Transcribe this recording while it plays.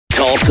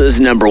Tulsa's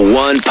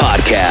 #1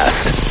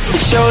 podcast.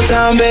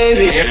 Showtime,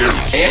 baby.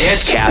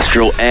 It's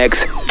Castro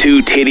X,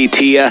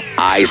 Tittie,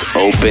 Eyes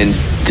Open,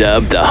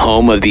 dubbed the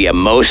home of the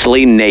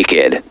emotionally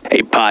naked.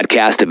 A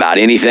podcast about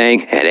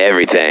anything and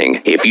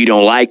everything. If you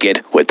don't like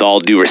it, with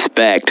all due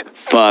respect,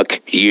 fuck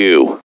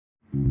you.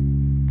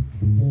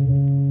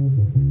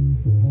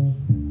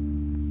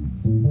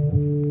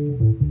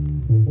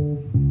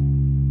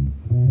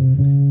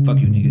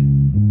 Fuck you, nigga.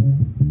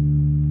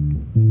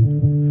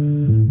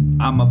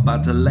 I'm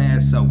about to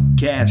lasso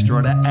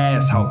Castro, the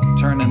asshole.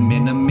 Turn him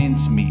into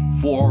mincemeat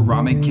for a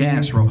ramen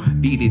casserole.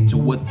 Beat it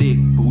to a thick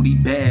booty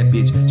bad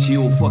bitch.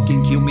 She'll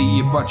fucking kill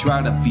me if I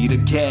try to feed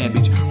her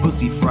cabbage.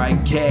 Pussy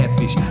fried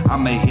catfish.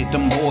 I'ma hit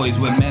them boys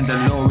with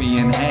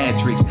Mandalorian hat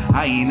tricks.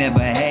 I ain't never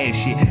had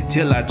shit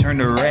till I turn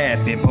to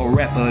rapping. Po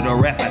rapper to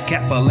rapper,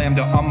 Kappa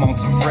Lambda, I'm on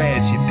some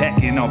frad shit.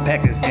 Packing on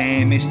packers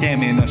damage,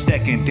 stamina,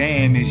 stacking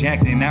damage.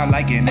 Acting out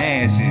like an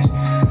asses.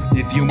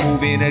 If you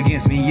move it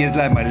against me, it's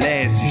like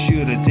molasses.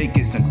 Should've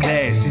taken some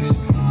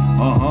classes.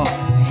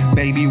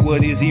 Baby,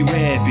 what is he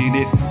rapping?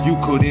 If you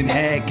couldn't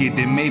hack it,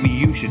 then maybe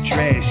you should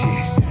trash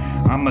it.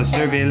 I'ma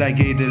serve it like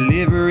a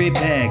delivery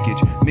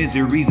package.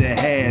 Misery's a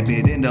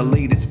habit in the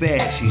latest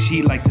fashion.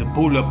 She like to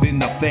pull up in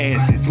the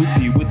fastest.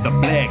 Hoopy with the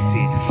black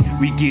tip.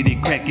 We get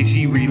it crackin',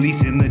 she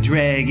releasing the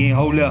dragon.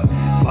 Hold up,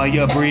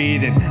 fire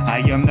breathing. I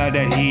am not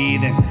a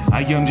heathen.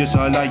 I am just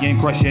a lion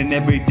crushing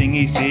everything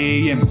he's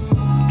saying.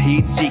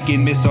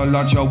 Heat-seeking missile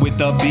launcher with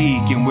a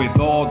beacon. With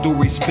all due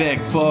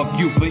respect, fuck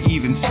you for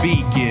even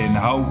speaking,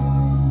 ho.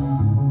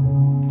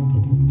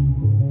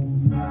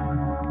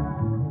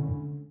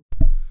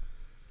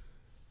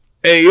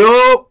 Hey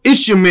yo,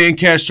 it's your man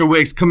Castro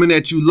X coming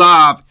at you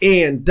live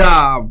and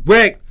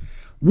direct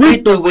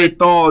with the With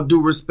All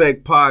Due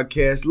Respect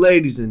podcast.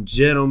 Ladies and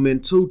gentlemen,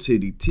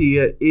 Tittie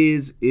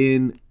is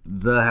in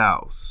the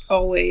house.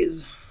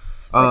 Always.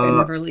 It's like I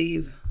never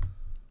leave.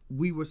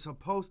 We were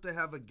supposed to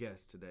have a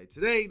guest today.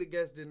 Today, the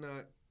guest did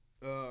not,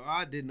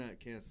 I did not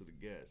cancel the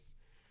guest.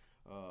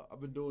 I've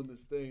been doing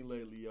this thing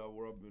lately, y'all,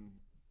 where I've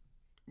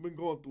been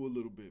going through a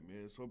little bit,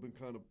 man. So I've been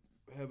kind of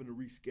having to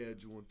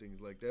reschedule and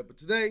things like that. But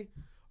today,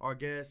 our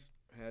guest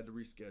had to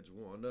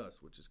reschedule on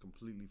us, which is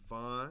completely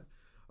fine.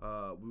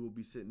 We will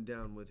be sitting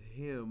down with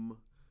him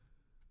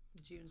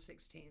June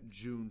 16th.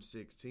 June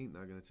 16th.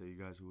 Not going to tell you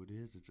guys who it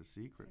is. It's a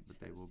secret, but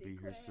they will be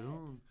here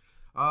soon.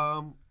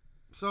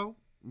 So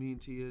me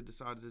and Tia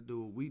decided to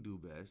do what we do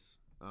best,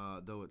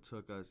 though it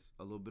took us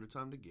a little bit of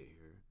time to get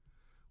here.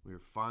 We are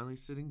finally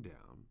sitting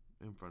down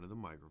in front of the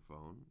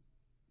microphone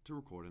to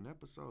record an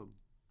episode.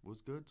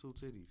 What's good, Two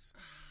Titties?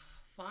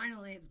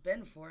 Finally, it's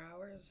been 4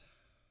 hours.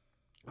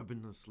 I've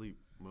been asleep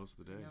most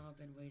of the day. No, I've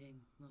been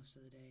waiting most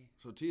of the day.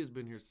 So Tia's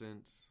been here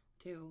since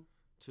 2,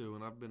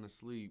 and I've been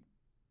asleep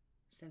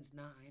since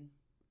 9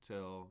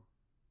 till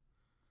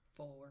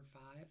 4 or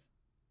 5.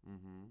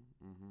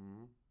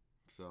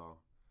 So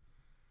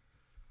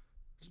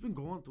just been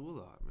going through a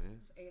lot, man.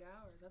 It's 8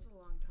 hours. That's a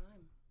long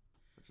time.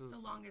 It's the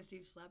longest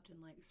you've slept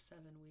in like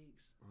 7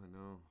 weeks. I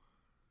know.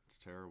 It's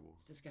terrible.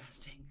 It's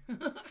disgusting.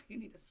 You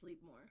need to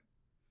sleep more.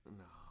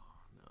 No.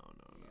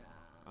 Yeah.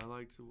 I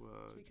like to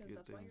it's because get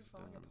that's why you're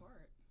falling done.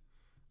 apart.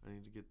 I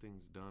need to get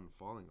things done.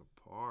 Falling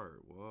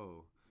apart.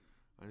 Whoa.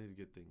 I need to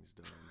get things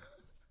done.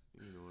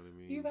 You know what I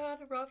mean? You've had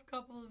a rough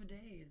couple of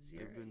days.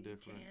 They've been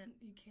different.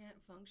 You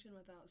can't function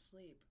without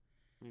sleep.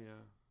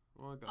 Yeah.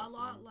 Well, I got a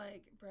lot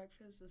like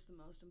breakfast is the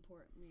most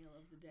important meal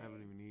of the day. I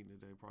haven't even eaten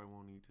today. Probably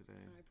won't eat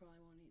today. I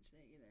probably won't eat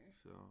today either.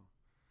 So,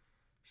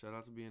 shout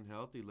out to being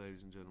healthy,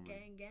 ladies and gentlemen.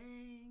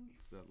 Gang.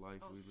 It's that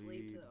life I'll we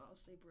sleep. lead. I'll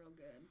sleep real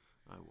good.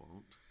 I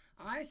won't.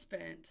 I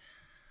spent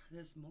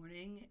this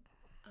morning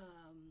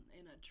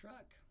in a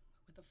truck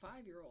with a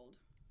 5-year-old.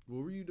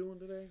 What were you doing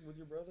today with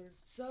your brother?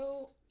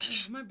 So,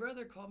 my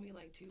brother called me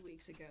like 2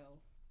 weeks ago,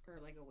 or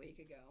like a week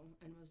ago,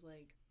 and was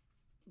like,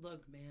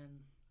 look, man,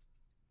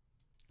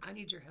 I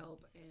need your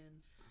help,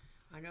 and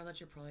I know that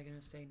you're probably going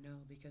to say no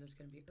because it's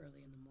going to be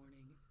early in the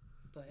morning,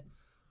 but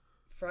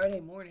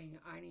Friday morning,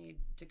 I need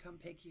to come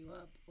pick you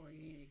up, or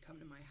you need to come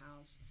to my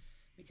house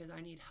because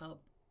I need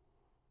help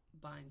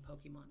buying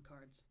Pokemon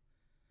cards.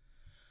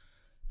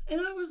 And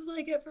I was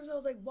like, at first I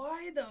was like,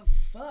 why the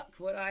fuck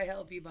would I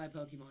help you buy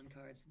Pokemon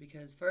cards?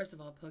 Because first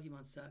of all,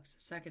 Pokemon sucks.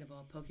 Second of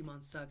all,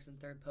 Pokemon sucks. And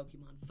third,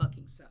 Pokemon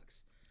fucking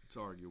sucks. It's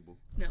arguable.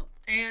 No.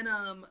 And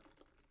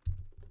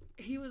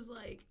he was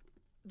like,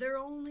 they're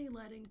only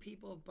letting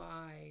people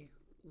buy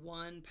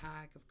 1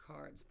 pack of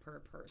cards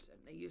per person.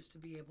 They used to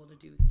be able to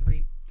do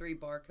three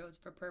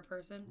barcodes per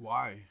person.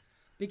 Why?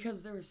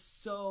 Because they're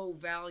so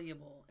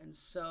valuable and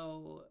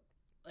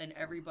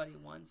everybody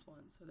wants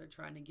one. So they're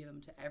trying to give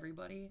them to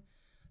everybody.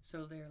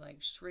 So they're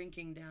like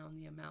shrinking down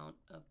the amount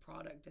of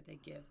product that they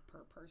give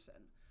per person.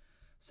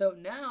 So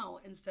now,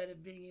 instead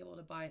of being able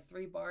to buy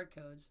 3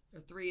 barcodes, or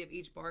 3 of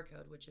each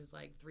barcode, which is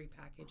like 3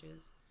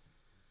 packages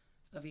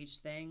of each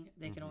thing,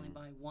 they can only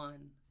buy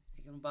 1.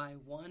 They can buy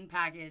 1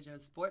 package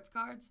of sports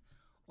cards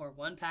or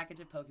 1 package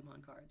of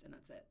Pokemon cards, and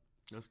that's it.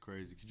 That's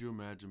crazy. Could you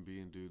imagine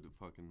being a dude that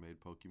fucking made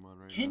Pokemon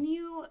right now? Can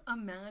you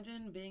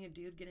imagine being a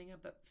dude getting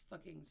up at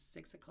fucking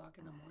 6 o'clock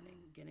in the morning,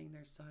 getting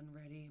their son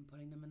ready and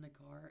putting them in the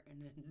car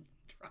and then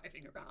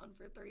driving around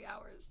for 3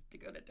 hours to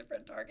go to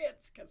different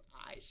targets? Because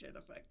I sure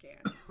the fuck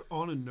can.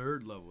 On a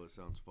nerd level, it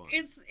sounds fun.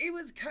 It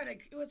was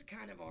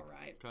kind of all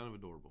right. Kind of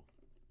adorable.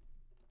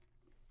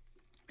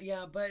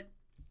 Yeah, but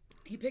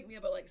he picked me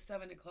up at like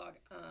 7 o'clock.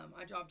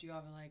 I dropped you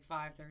off at like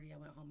 5:30. I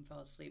went home and fell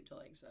asleep till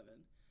like 7.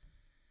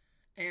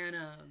 And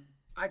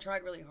I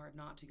tried really hard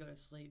not to go to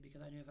sleep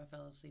because I knew if I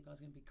fell asleep, I was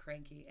going to be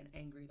cranky and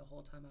angry the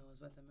whole time I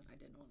was with him, and I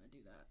didn't want to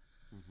do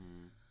that.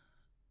 Mm-hmm.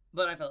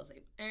 But I fell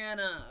asleep. And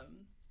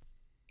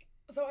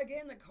so I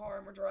get in the car,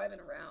 and we're driving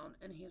around,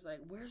 and he's like,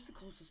 where's the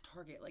closest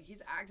target? Like,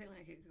 he's acting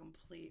like a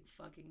complete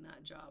fucking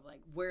nut job.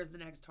 Like, where's the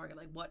next target?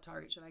 Like, what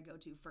target should I go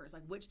to first?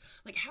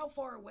 Like, how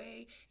far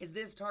away is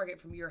this target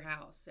from your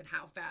house? And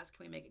how fast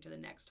can we make it to the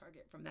next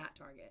target from that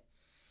target?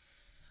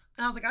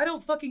 And I was like, I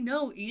don't fucking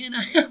know, Ian.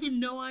 I have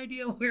no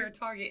idea where a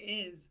target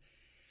is.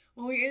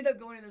 Well, we ended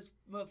up going to this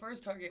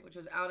first target, which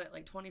was out at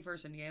like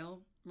 21st and Yale,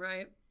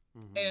 right?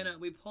 Mm-hmm.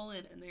 And we pull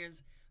in, and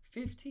there's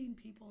 15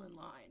 people in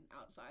line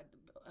outside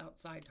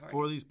Target.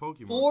 For these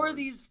Pokemon cards.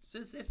 These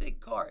specific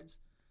cards.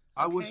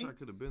 Okay? I wish I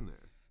could have been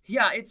there.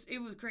 Yeah,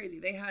 it was crazy.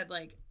 They had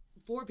like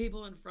 4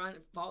 people in front,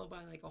 followed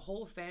by like a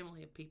whole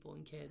family of people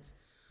and kids,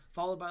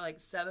 followed by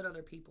like 7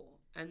 other people.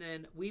 And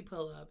then we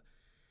pull up.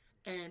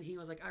 And he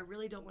was like, I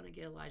really don't want to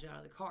get Elijah out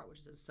of the car, which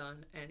is his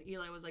son. And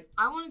Eli was like,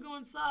 I want to go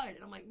inside.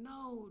 And I'm like,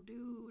 no,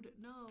 dude,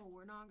 no,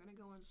 we're not going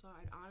to go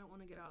inside. I don't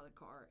want to get out of the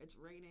car. It's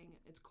raining.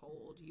 It's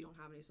cold. You don't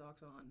have any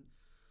socks on.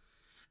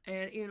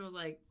 And Ian was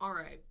like, all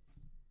right,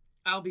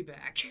 I'll be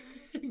back.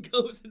 And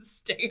goes and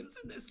stands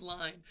in this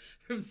line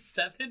from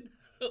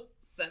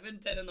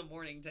 7:10 in the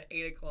morning to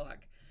 8 o'clock.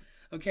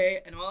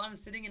 Okay? And while I'm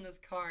sitting in this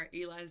car,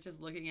 Eli's just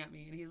looking at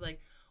me. And he's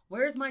like,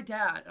 where's my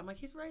dad? I'm like,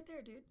 he's right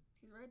there, dude.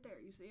 He's right there.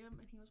 You see him?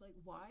 And he was like,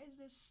 why is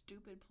this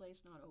stupid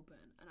place not open?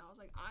 And I was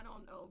like, I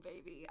don't know,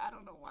 baby. I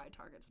don't know why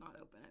Target's not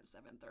open at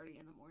 7:30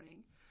 in the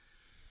morning.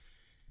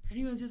 And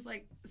he was just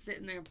like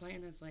sitting there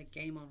playing this like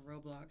game on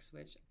Roblox,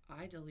 which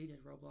I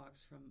deleted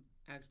Roblox from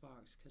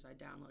Xbox because I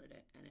downloaded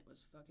it and it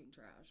was fucking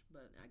trash.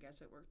 But I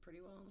guess it worked pretty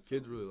well on the phone.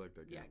 Kids really like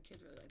that game. Yeah,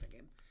 kids really like that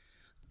game.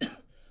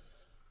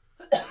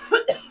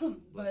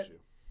 Bless you.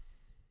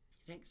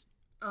 Thanks.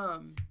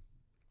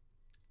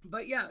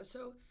 But yeah,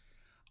 so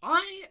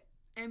I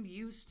am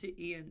used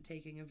to Ian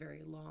taking a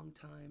very long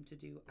time to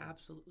do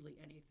absolutely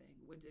anything.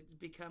 It's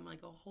become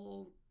like a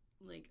whole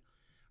like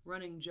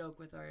running joke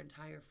with our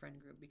entire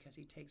friend group because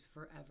he takes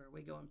forever.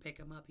 We go and pick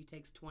him up. He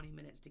takes 20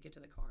 minutes to get to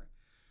the car.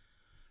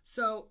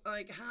 So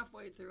like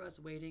halfway through us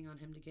waiting on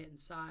him to get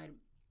inside,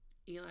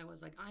 Eli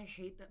was like, I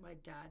hate that my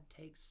dad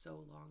takes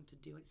so long to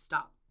do it.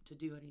 Stop to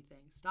do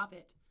anything. Stop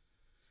it.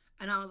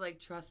 And I was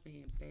like, trust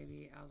me,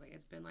 baby. I was like,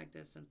 it's been like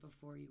this since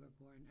before you were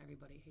born.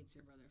 Everybody hates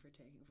your brother for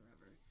taking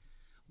forever.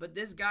 But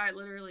this guy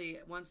literally,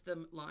 once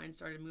the line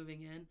started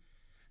moving in,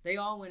 they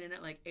all went in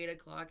at like 8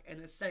 o'clock. And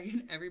the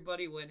second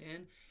everybody went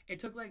in, it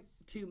took like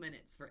 2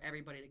 minutes for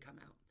everybody to come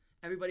out.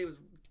 Everybody was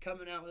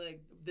coming out with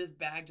like this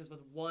bag just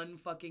with one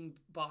fucking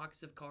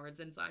box of cards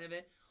inside of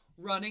it,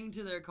 running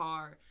to their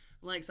car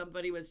like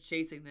somebody was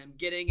chasing them,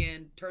 getting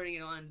in, turning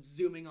it on,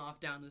 zooming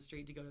off down the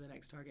street to go to the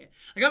next target.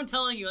 Like I'm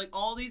telling you, like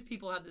all these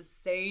people had the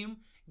same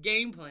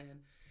game plan.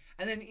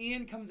 And then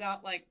Ian comes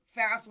out like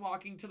fast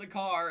walking to the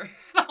car. And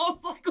I was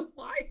like,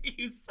 why are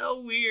you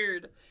so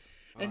weird?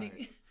 And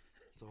right.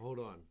 So hold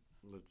on.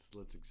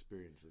 Let's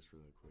experience this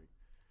really quick.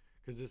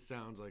 Because this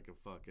sounds like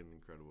a fucking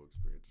incredible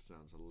experience. It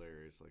sounds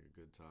hilarious, like a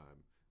good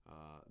time.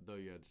 Though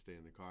you had to stay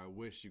in the car. I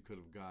wish you could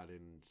have got in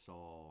and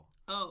saw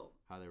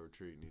how they were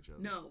treating each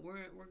other. No,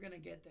 we're going to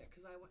get there.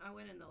 Because I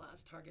went in the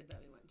last Target that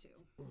we went to.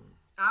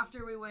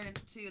 After we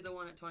went to the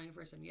one at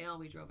 21st and Yale,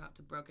 we drove out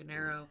to Broken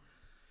Arrow.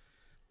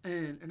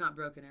 Or not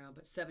Broken Arrow,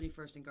 but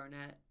 71st and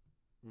Garnett.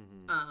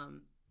 Mm-hmm.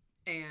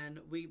 And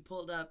we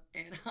pulled up,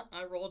 and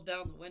I rolled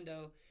down the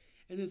window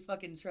in this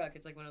fucking truck.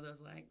 It's like one of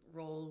those like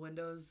roll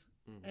windows.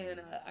 Mm-hmm.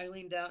 And I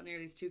leaned out, and there were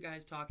these two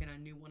guys talking. I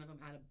knew one of them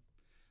had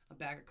a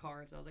bag of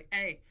cards. I was like,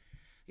 hey,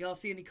 y'all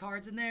see any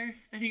cards in there?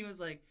 And he was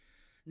like,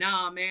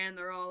 nah, man,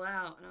 they're all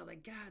out. And I was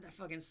like, God, that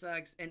fucking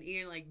sucks. And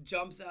Ian like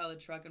jumps out of the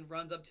truck and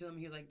runs up to him.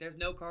 He was like, there's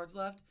no cards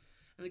left?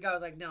 And the guy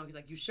was like, no. He's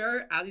like, you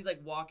sure? As he's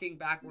like walking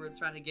backwards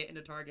trying to get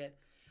into Target.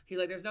 He's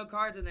like, there's no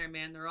cards in there,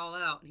 man. They're all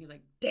out. And he's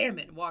like, damn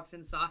it. And walks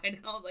inside. And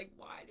I was like,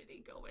 why did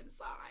he go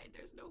inside?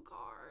 There's no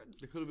cards.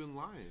 They could have been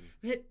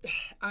lying.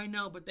 I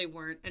know, but they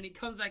weren't. And he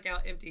comes back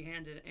out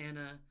empty-handed. And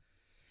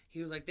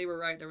he was like, they were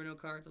right. There were no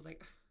cards. I was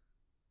like,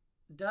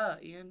 duh,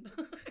 Ian.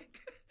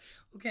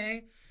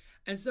 Okay.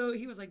 And so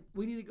he was like,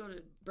 we need to go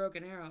to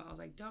Broken Arrow. I was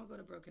like, don't go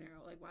to Broken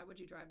Arrow. Like, why would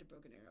you drive to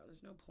Broken Arrow?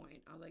 There's no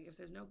point. I was like, if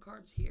there's no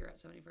cards here at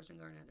 71st and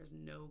Garnett, there's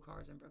no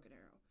cards in Broken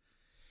Arrow.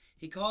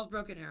 He calls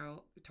Broken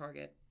Arrow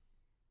Target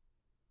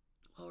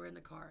while we're in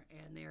the car,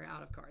 and they're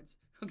out of cards.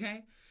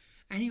 Okay.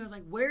 And he was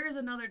like, where is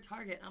another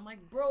Target? I'm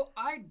like, bro,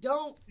 I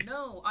don't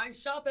know. I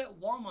shop at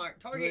Walmart.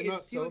 Target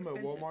is too expensive.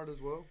 Do they not sell them at Walmart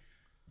as well?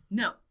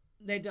 No,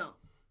 they don't.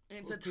 And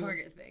it's a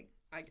Target thing,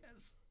 I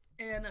guess.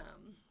 And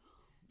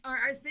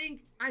I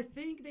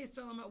think they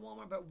sell them at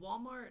Walmart, but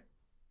Walmart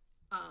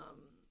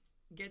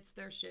gets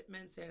their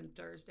shipments in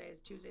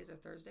Tuesdays or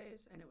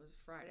Thursdays, and it was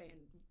Friday, and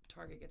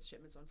Target gets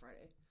shipments on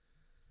Friday.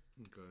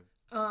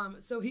 Okay.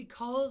 So he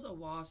calls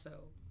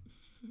Owasso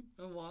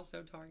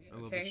Target. I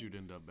love okay? that you'd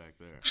end up back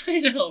there. I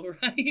know,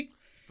 right?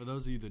 For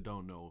those of you that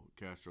don't know,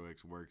 Castro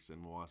X works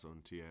in Wausau,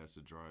 and Tia has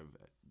to drive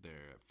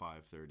there at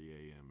 5:30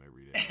 a.m.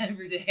 every day.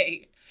 Every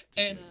day.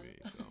 To get me,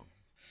 so.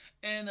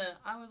 And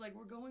I was like,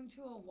 we're going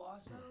to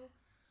Owasso?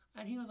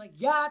 And he was like,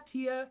 yeah,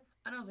 Tia.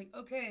 And I was like,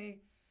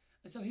 okay.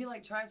 And so he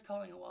like tries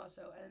calling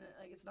Owasso, and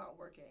like it's not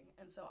working.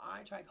 And so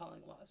I try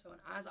calling Owasso, and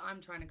as I'm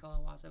trying to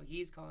call Owasso,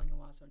 he's calling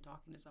Owasso and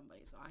talking to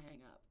somebody. So I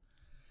hang up.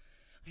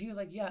 And he was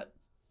like, yeah,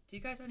 do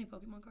you guys have any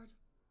Pokemon cards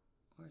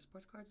or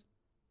sports cards?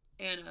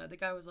 And the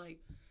guy was like,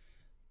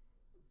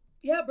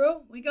 yeah,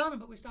 bro, we got them,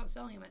 but we stopped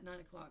selling them at 9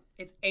 o'clock.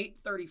 It's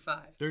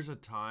 8:35. There's a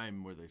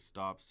time where they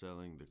stop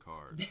selling the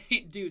cards.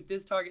 Dude,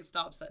 this Target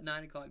stops at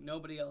 9 o'clock.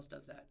 Nobody else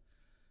does that.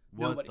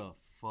 What Nobody. the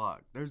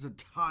fuck? There's a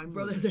time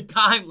Bro, limit. there's a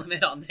time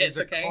limit on this, There's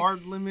a okay?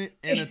 card limit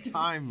and a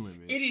time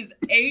limit. It is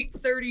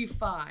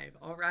 8:35,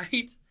 all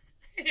right?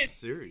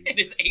 Serious. It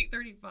is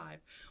 8:35.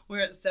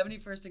 We're at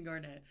 71st and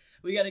Garnett.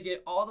 We got to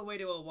get all the way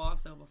to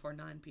Owasso before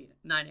 9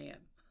 a.m.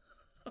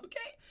 Okay?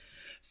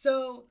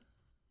 So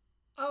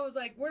I was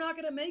like, we're not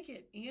going to make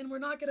it, Ian. We're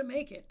not going to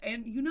make it.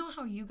 And you know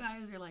how you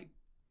guys are like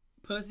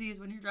pussies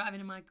when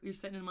you're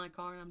sitting in my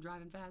car and I'm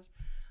driving fast?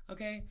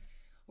 Okay?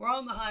 We're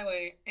on the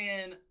highway,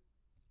 and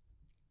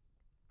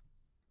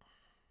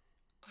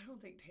I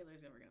don't think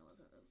Taylor's ever going to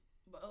listen to this.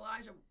 But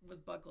Elijah was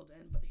buckled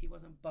in, but he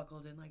wasn't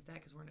buckled in like that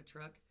because we're in a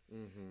truck.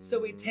 Mm-hmm. So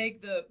we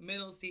take the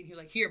middle seat, and he's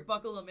like, here,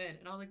 buckle him in.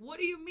 And I was like, what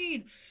do you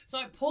mean? So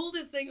I pull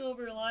this thing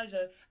over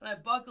Elijah, and I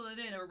buckle it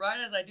in. And right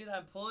as I do that,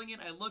 I'm pulling it.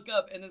 I look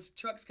up, and this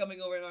truck's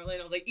coming over in our lane.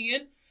 I was like,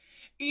 Ian,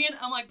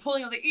 I'm like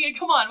pulling. I was like, Ian,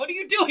 come on. What are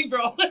you doing,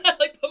 bro? And I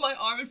like put my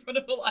arm in front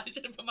of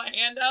Elijah and put my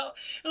hand out.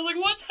 I was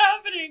like, what's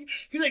happening?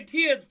 He's like,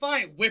 Tia, it's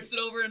fine. Whips it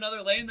over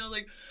another lane. And I was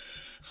like,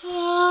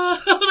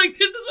 I was like,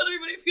 this is what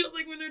everybody feels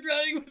like when they're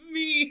driving with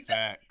me.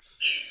 Facts.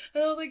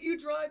 And I was like, you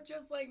drive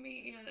just like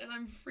me, Ian. And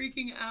I'm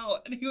freaking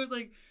out. And he was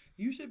like,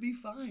 you should be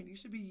fine. You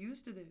should be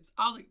used to this.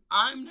 I was like,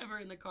 I'm never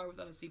in the car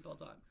without a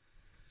seatbelt on.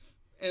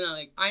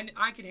 And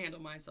I can handle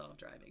myself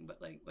driving,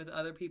 but like with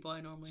other people, I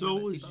normally So have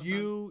it my was seatbelt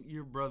you, on.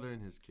 your brother,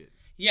 and his kid.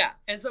 Yeah.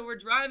 And so we're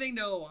driving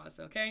to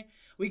Owasso, okay?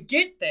 We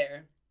get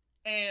there,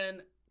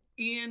 and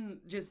Ian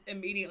just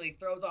immediately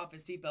throws off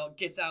his seatbelt,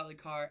 gets out of the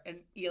car, and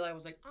Eli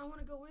was like, I want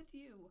to go with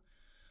you.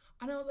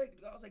 And I was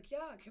like,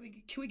 yeah, can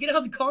we get out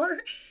of the car?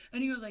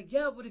 And he was like,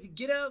 yeah, but if you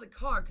get out of the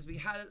car, because we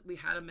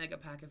had a mega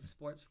pack of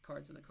sports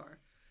cards in the car.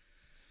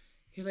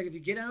 He was like, if you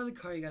get out of the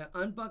car, you got to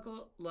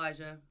unbuckle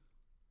Elijah,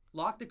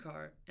 lock the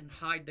car, and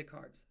hide the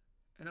cards.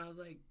 And I was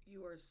like,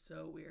 you are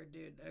so weird,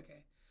 dude.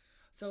 Okay.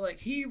 So, like,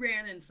 he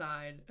ran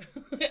inside,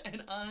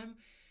 and I'm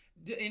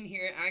in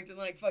here acting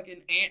like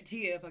fucking Aunt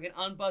Tia, fucking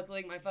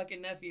unbuckling my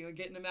fucking nephew and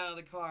getting him out of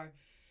the car.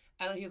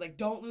 And he was like,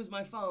 don't lose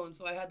my phone.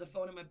 So I had the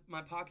phone in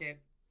my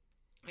pocket.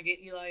 I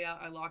get Eli out,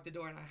 I lock the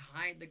door, and I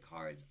hide the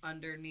cards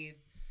underneath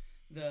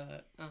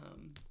the,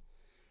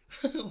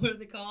 what are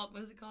they called?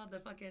 What is it called? The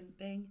fucking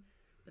thing?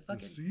 The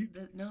fucking, seat?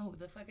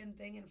 The fucking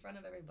thing in front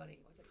of everybody.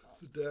 What's it called?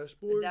 The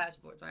dashboard? The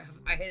dashboard. So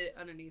I hid it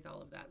underneath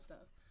all of that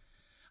stuff.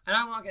 And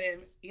I'm walking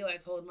in,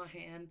 Eli's holding my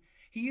hand.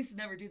 He used to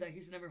never do that.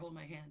 He used to never hold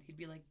my hand. He'd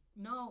be like,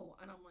 no.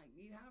 And I'm like,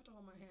 you have to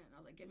hold my hand. I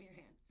was like, give me your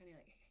hand. And he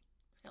like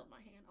held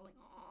my hand. I'm like,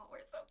 oh, we're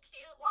so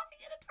cute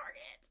walking in a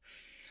Target.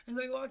 And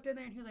so he walked in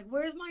there, and he was like,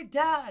 where's my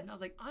dad? And I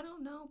was like, I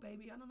don't know,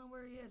 baby. I don't know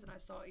where he is. And I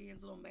saw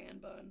Ian's little man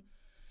bun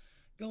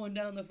going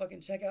down the fucking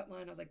checkout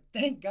line. I was like,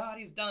 thank God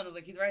he's done. I was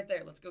like, he's right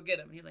there. Let's go get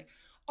him. And he's like,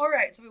 all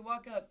right. So we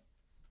walk up,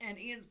 and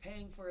Ian's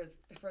paying for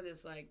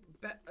this like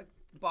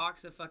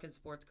box of fucking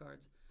sports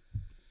cards.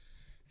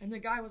 And the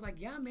guy was like,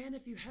 yeah, man,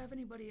 if you have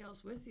anybody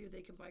else with you,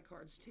 they can buy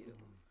cards too.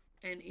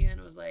 And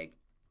Ian was like,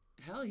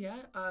 hell yeah.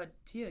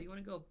 Tia, you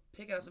want to go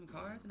pick out some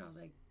cards? And I was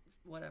like,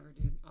 whatever,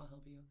 dude. I'll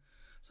help you.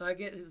 So I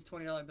get his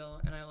 $20 bill,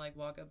 and I like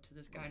walk up to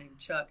this guy named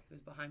Chuck, who's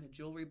behind the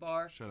jewelry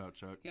bar. Shout out,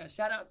 Chuck. Yeah,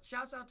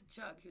 shouts out to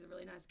Chuck. He's a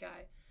really nice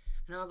guy.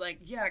 And I was like,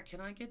 yeah,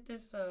 can I get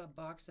this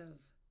box of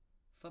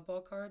football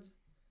cards?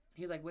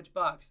 He's like, which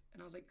box?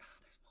 And I was like, oh,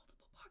 there's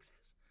multiple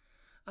boxes.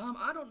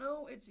 I don't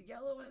know. It's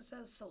yellow and it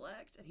says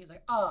select. And he's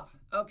like, oh,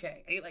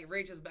 okay. And he like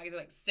reaches back. He's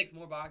like 6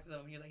 more boxes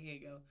of them. He's like, here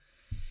you go.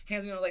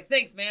 Hands me one. I'm like,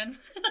 thanks, man.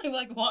 And I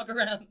like walk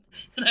around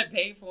and I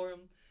pay for him.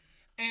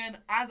 And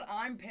as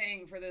I'm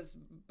paying for this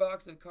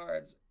box of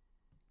cards,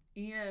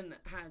 Ian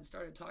had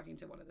started talking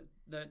to one of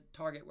the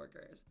Target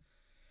workers.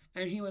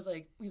 And he's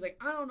like,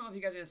 I don't know if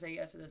you guys are going to say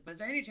yes to this, but is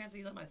there any chance that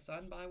you let my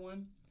son buy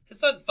one? His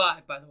son's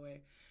 5, by the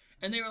way.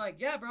 And they were like,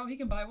 yeah, bro, he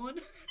can buy one.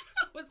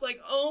 I was like,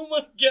 oh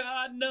my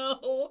God,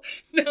 no.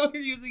 Now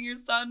you're using your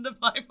son to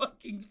buy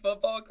fucking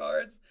football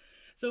cards.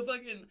 So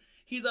fucking,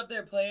 he's up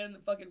there playing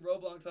fucking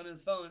Roblox on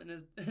his phone.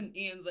 And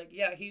Ian's like,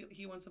 yeah,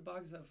 he wants a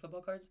box of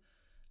football cards.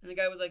 And the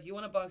guy was like, you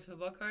want a box of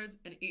football cards?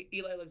 And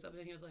Eli looks up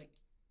and he was like,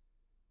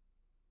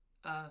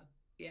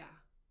 Yeah.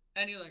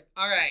 And he was like,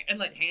 all right. And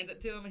like hands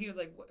it to him. And he was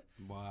like, what?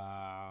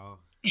 Wow.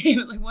 He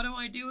was like, what do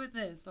I do with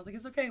this? I was like,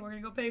 it's okay. We're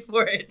going to go pay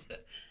for it.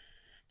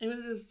 It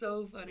was just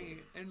so funny.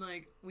 And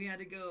like, we had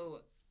to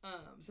go,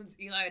 since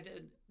Eli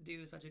did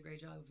do such a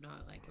great job of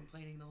not like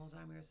complaining the whole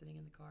time we were sitting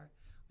in the car,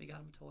 we got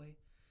him a toy.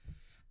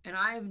 And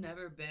I have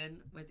never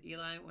been with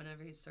Eli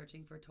whenever he's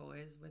searching for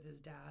toys with his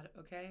dad,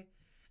 okay?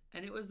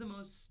 And it was the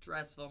most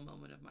stressful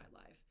moment of my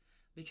life.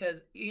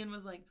 Because Ian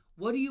was like,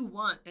 what do you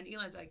want? And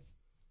Eli's like,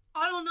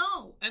 I don't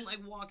know. And like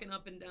walking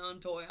up and down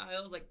toy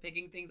aisles, like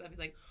picking things up. He's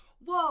like,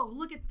 whoa,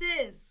 look at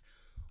this.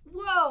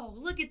 Whoa,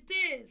 look at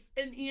this.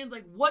 And Ian's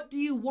like, what do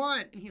you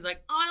want? And he's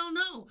like, I don't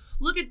know.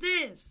 Look at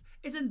this.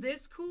 Isn't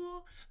this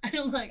cool?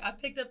 And like, I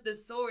picked up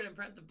this sword and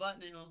pressed a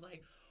button and I was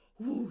like,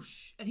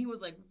 whoosh. And he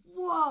was like,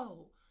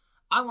 whoa,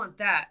 I want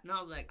that. And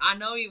I was like, I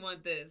know you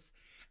want this.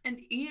 And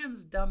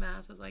Ian's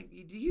dumbass was like,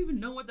 do you even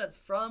know what that's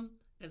from?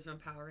 It's from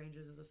Power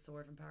Rangers. It was a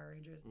sword from Power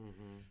Rangers.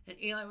 Mm-hmm.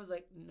 And Eli was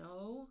like,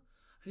 no.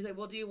 He's like,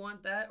 well, do you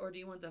want that or do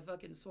you want the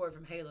fucking sword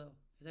from Halo?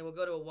 He's like, we'll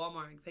go to a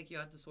Walmart and pick you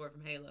out the sword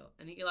from Halo.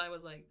 And Eli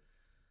was like,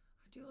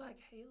 I do like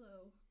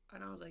Halo.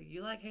 And I was like,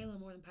 you like Halo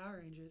more than Power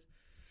Rangers.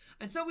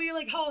 And so we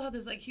like all had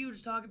this like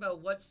huge talk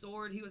about what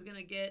sword he was going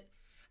to get.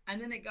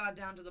 And then it got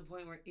down to the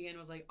point where Ian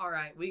was like, all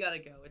right, we got to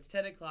go. It's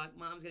 10 o'clock.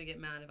 Mom's going to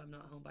get mad if I'm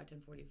not home by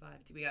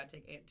 10:45. We got to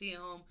take Aunt Tia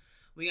home.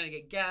 We got to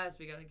get gas.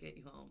 We got to get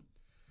you home.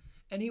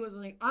 And he was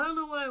like, I don't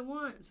know what I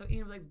want. So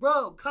Ian was like,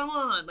 bro, come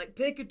on, like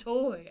pick a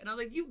toy. And I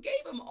was like, you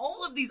gave him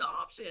all of these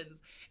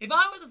options. If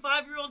I was a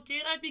 5-year-old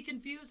kid, I'd be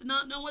confused and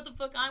not know what the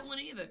fuck I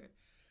want either.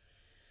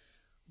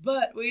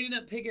 But we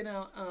ended up picking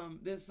out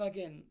this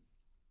fucking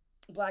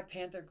Black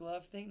Panther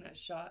glove thing that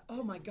shot.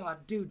 Oh my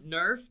God, dude,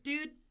 Nerf,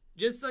 dude.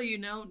 Just so you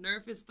know,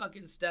 Nerf is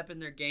fucking stepping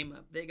their game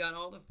up. They got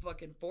all the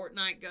fucking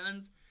Fortnite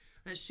guns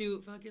that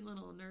shoot fucking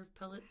little Nerf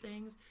pellet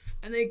things.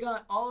 And they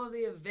got all of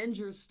the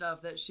Avengers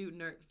stuff that shoot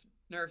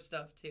Nerf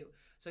stuff too.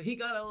 So he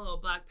got a little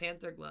Black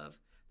Panther glove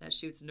that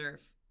shoots Nerf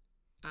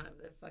out of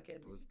the fucking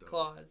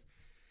claws.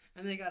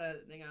 And they got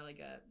like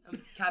a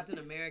Captain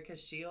America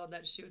shield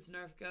that shoots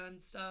Nerf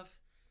gun stuff.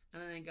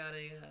 And then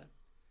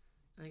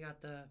they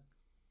got the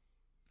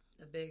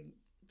big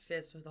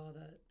fist with all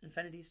the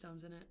Infinity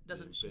Stones in it.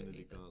 Doesn't shoot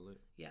anything. Gauntlet.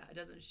 Yeah, it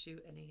doesn't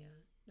shoot any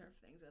Nerf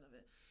things out of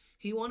it.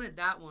 He wanted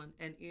that one,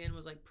 and Ian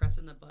was like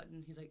pressing the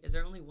button. He's like, "Is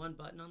there only one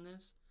button on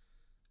this?"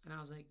 And I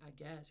was like, "I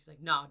guess." He's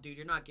like, "No, dude,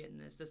 you're not getting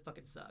this. This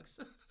fucking sucks."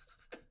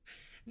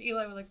 And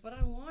Eli was like, "But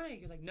I want it."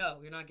 He was like, "No,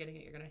 you're not getting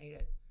it. You're gonna hate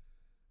it.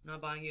 I'm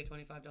not buying you a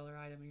 $25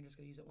 item, and you're just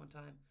gonna use it one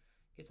time.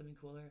 Get something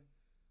cooler."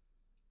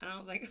 And I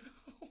was like,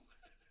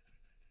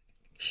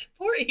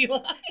 "Poor Eli."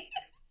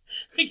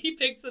 Like he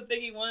picks the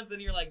thing he wants,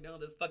 and you're like, "No,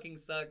 this fucking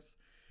sucks."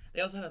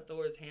 They also had a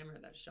Thor's hammer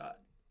that shot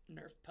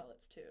Nerf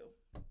pellets too.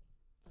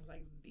 I was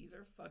like, these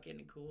are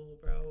fucking cool,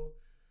 bro.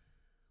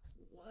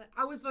 What?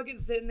 I was fucking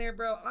sitting there,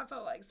 bro. I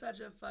felt like such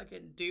a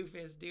fucking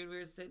doofus, dude. We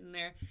were sitting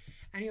there,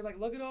 and you're like,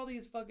 look at all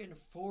these fucking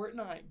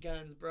Fortnite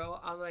guns, bro.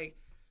 I was like,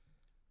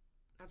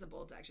 that's a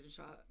bolt action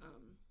shot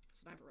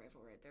sniper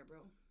rifle right there, bro.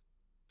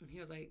 And he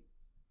was like,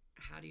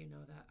 how do you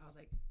know that? I was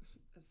like,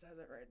 it says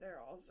it right there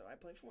also. I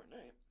play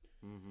Fortnite.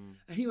 Mm-hmm.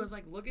 And he was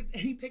like, look at,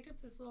 and he picked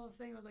up this little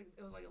thing. It was like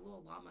a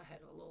little llama head,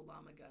 a little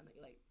llama gun that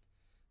you like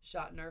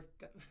shot Nerf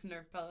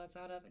pellets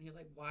out of. And he was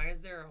like, why is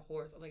there a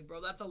horse? I was like,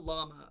 bro, that's a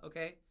llama,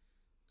 okay?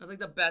 That was like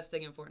the best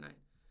thing in Fortnite.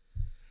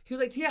 He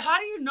was like, Tia, how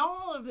do you know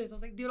all of this? I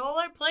was like, dude, all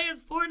I play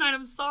is Fortnite.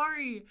 I'm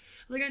sorry. I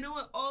was like, I know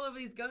what all of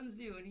these guns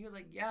do. And he was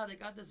like, yeah, they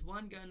got this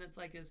one gun that's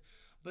like his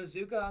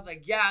bazooka. I was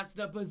like, yeah, it's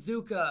the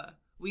bazooka.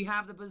 We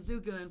have the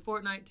bazooka in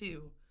Fortnite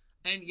too.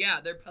 And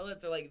yeah, their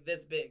pellets are like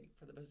this big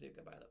for the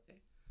bazooka, by the way.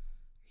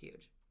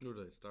 Huge. What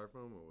are they,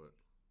 styrofoam or what?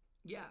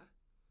 Yeah.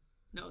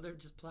 No, they're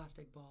just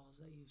plastic balls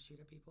that you shoot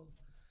at people.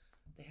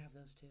 They have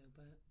those too,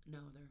 but no,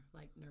 they're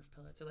like Nerf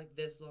pellets. They're like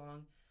this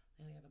long.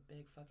 They have a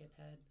big fucking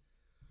head.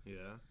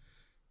 Yeah.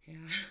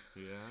 Yeah.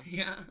 Yeah.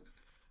 Yeah.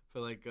 I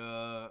feel like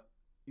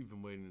you've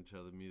been waiting to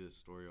tell me this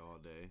story all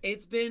day.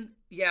 It's been,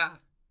 yeah.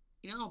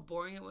 You know how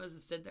boring it was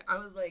to sit there? I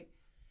was like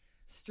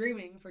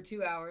streaming for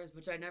 2 hours,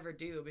 which I never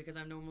do because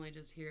I'm normally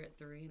just here at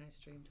 3 and I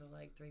stream till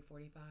like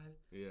 3:45.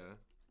 Yeah.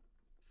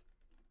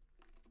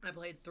 I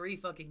played 3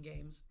 fucking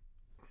games.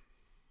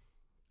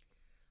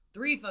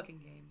 3 fucking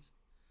games.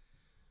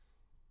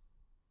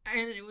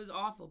 And it was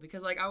awful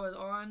because like I was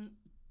on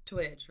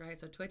Twitch, right?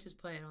 So Twitch is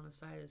playing on the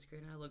side of the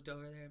screen. I looked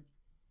over there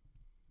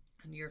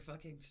and your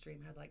fucking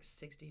stream had like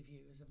 60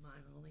 views and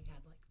mine only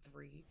had like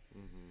 3.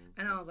 Mm-hmm.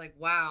 And I was like,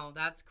 wow,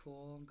 that's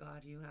cool. I'm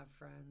glad you have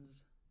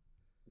friends.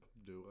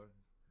 Do I?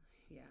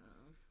 Yeah.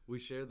 We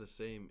share the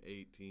same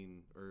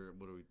 18, or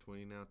what are we,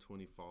 20 now?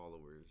 20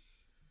 followers.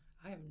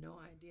 I have no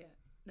idea.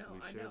 No,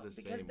 we I share know. the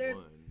Because same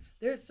there's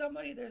ones.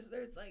 somebody, there's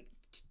like,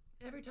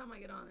 every time I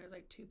get on, there's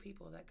like 2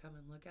 people that come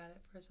and look at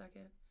it for a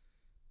second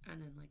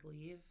and then like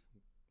leave.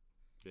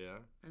 Yeah.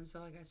 And so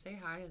like I say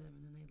hi to them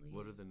and then they leave.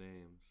 What are the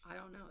names? I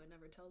don't know. It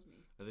never tells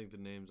me. I think the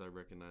names I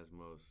recognize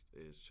most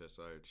is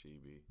Cheshire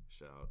Chibi,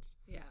 Shouts.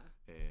 Yeah.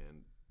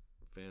 And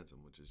Phantom,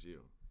 which is you.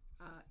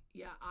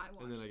 Yeah, I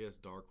watch. And then I guess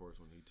Dark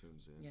Horse when he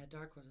tunes in. Yeah,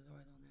 Dark Horse is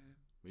always on there.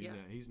 But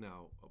he's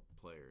now a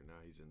player.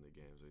 Now he's in the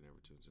game, so he never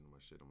tunes into my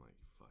shit. I'm like,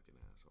 you fucking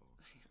asshole.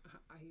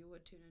 He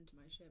would tune into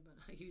my shit, but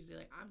he would be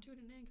like, I'm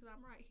tuning in because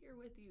I'm right here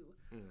with you.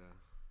 Yeah.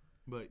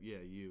 But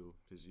yeah,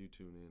 because you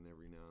tune in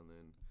every now and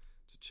then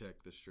to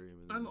check the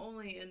stream. And I'm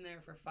only in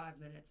there for 5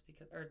 minutes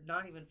or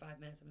not even 5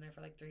 minutes. I'm there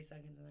for like 3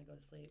 seconds and then I go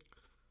to sleep.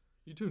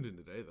 You tuned in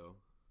today though.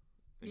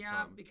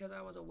 Yeah, because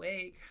I was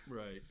awake.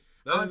 Right.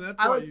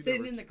 I was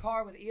sitting in the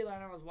car with Eli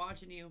and I was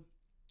watching you,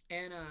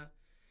 and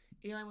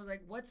Eli was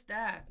like, "What's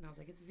that?" And I was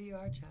like, "It's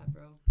VR chat,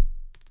 bro."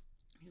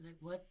 He was like,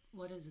 "What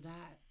is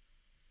that?"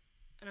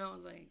 And I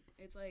was like,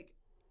 "It's like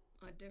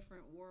a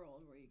different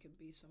world where you can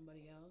be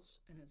somebody else,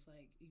 and it's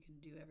like you can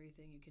do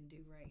everything you can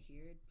do right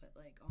here, but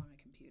like on a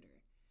computer."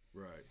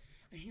 Right.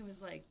 And he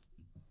was like,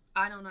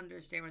 "I don't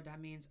understand what that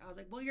means." I was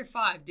like, "Well, you're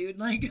 5, dude.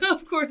 Like,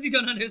 of course you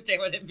don't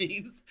understand what it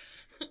means."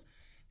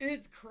 And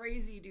it's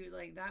crazy, dude.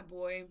 Like, that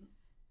boy,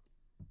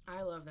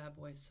 I love that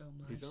boy so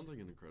much. He sounds like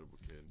an incredible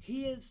kid.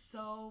 He is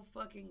so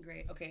fucking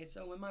great. Okay,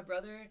 so when my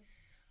brother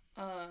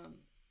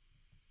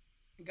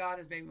got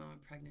his baby mama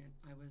pregnant,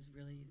 I was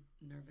really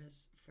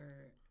nervous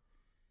for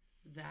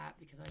that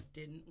because I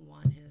didn't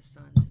want his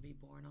son to be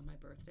born on my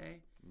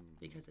birthday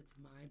because it's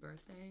my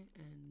birthday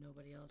and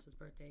nobody else's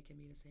birthday can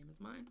be the same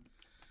as mine.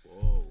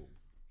 Whoa.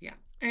 Yeah.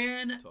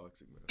 And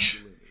toxic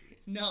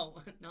masculinity.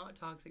 No, not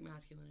toxic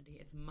masculinity.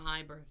 It's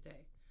my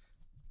birthday.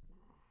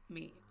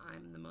 Me.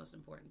 I'm the most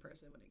important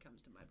person when it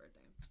comes to my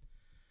birthday.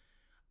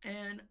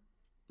 And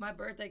my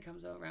birthday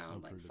comes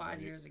around like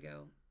 5 years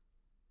ago.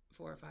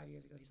 4 or 5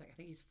 years ago. He's like, I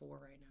think he's 4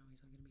 right now.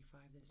 He's only going to be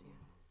 5 this year.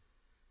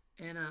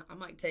 And I'm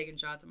like taking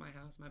shots at my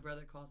house. My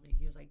brother calls me.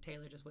 He was like,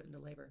 Taylor just went into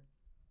labor.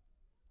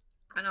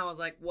 And I was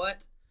like,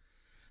 what?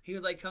 He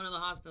was like, come to the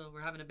hospital. We're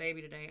having a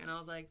baby today. And I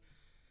was like,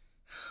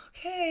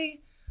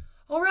 okay.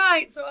 All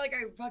right. So like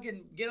I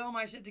fucking get all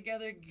my shit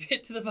together,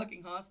 get to the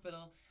fucking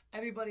hospital.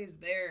 Everybody's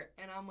there.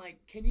 And I'm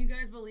like, can you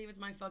guys believe it's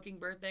my fucking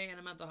birthday and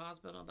I'm at the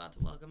hospital about to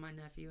welcome my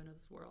nephew into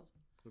this world?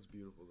 That's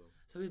beautiful though.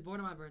 So he was born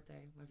on my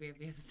birthday. We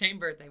have the same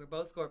birthday. We're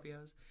both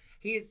Scorpios.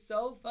 He is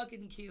so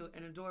fucking cute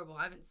and adorable.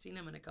 I haven't seen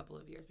him in a couple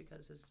of years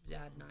because his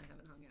dad and I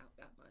haven't hung out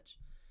that much.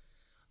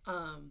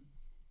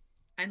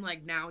 And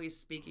like now he's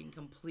speaking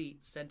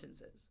complete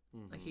sentences.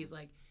 Mm-hmm. Like he's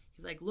like,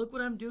 look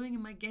what I'm doing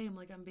in my game.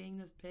 Like I'm being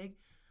this pig.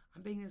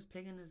 I'm being this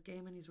pig in this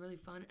game and he's really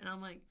fun. And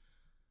I'm like,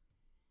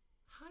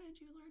 how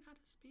did you learn how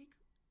to speak?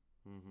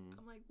 Mm-hmm.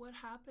 I'm like, what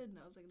happened?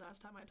 I was like,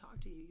 last time I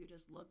talked to you, you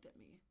just looked at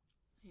me.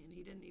 And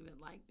he didn't even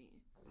like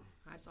me.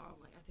 I saw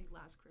him, like, I think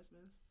last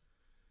Christmas.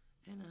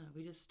 And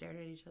we just stared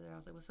at each other. I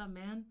was like, what's up,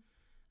 man?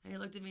 And he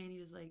looked at me and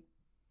he just, like,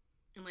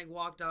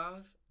 walked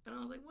off. And I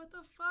was like, what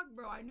the fuck,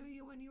 bro? I knew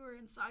you when you were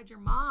inside your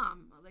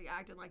mom. I was, like,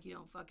 acting like you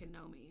don't fucking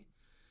know me.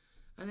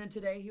 And then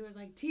today he was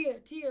like, Tia,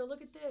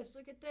 look at this.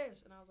 Look at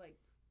this. And I was like,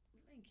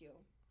 thank you.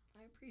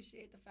 I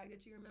appreciate the fact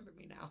that you remember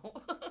me now.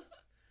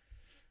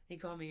 He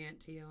called me Aunt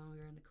Tia when we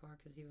were in the car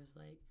because he was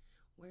like,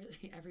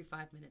 every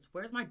 5 minutes,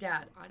 where's my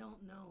dad? I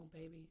don't know,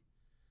 baby.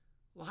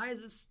 Why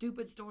is this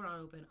stupid store not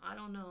open? I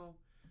don't know.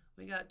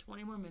 We got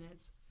 20 more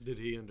minutes. Did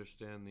he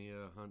understand the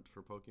hunt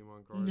for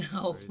Pokemon cards?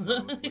 No,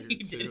 he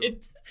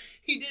didn't.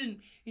 He didn't.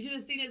 You should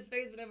have seen his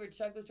face whenever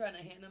Chuck was trying to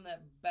hand him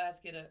that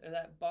basket or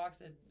that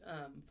box of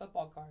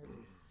football cards.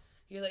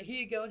 He was like, here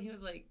you go, and he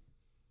was like,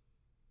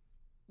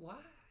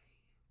 why?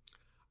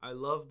 I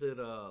love that.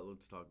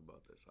 Let's talk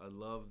about this. I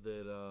love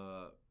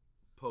that.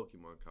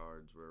 Pokemon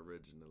cards were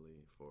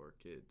originally for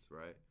kids,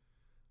 right?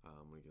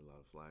 We get a lot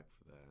of flack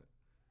for that.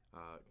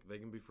 They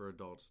can be for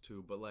adults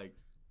too, but like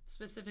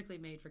specifically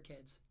made for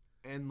kids.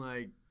 And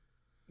like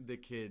the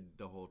kid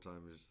the whole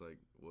time is just like,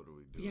 what are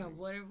we doing? Yeah,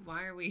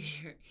 why are we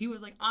here? He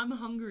was like, I'm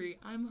hungry.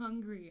 I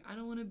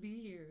don't want to be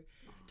here.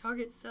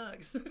 Target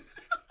sucks.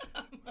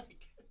 I'm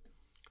like,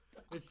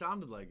 it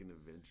sounded like an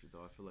adventure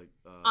though. I feel like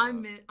I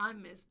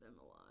miss them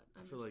a lot.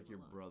 I feel like your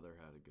brother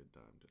had a good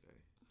time today.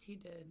 He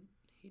did.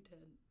 He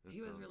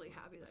was really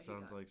happy that he got.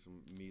 Sounds like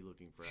some me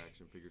looking for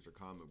action figures or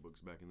comic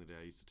books back in the day.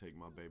 I used to take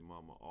my baby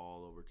mama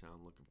all over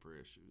town looking for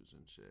issues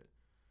and shit.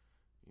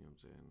 You know what I'm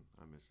saying?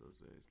 I miss those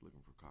days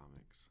looking for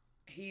comics.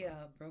 He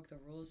broke the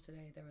rules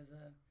today. There was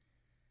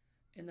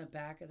in the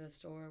back of the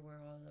store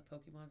where all the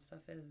Pokemon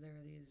stuff is, there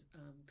are these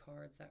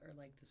cards that are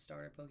like the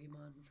starter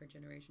Pokemon for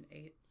Generation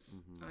 8.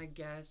 Mm-hmm. I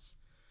guess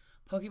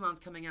Pokemon's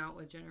coming out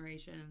with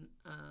Generation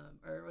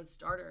or with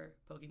starter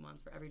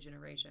Pokemons for every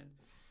generation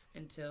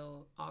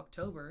until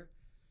October,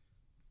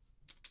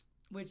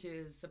 which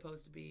is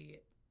supposed to be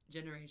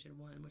Generation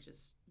 1, which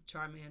is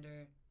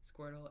Charmander,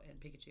 Squirtle, and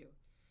Pikachu.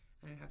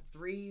 And I have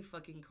 3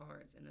 fucking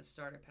cards in the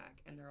starter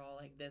pack, and they're all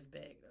like this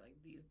big. They're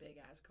like these big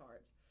ass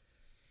cards.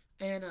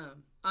 And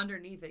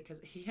underneath it,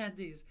 because he had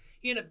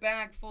a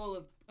bag full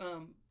of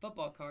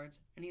football cards,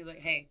 and he was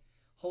like, hey,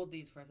 hold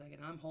these for a second.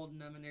 I'm holding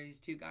them, and there's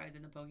these 2 guys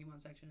in the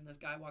Pokemon section, and this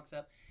guy walks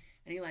up,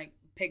 and he like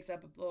picks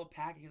up a little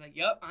pack, and he's like,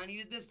 yep, I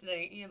needed this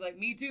today. And he's like,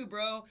 me too,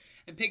 bro.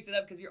 And picks it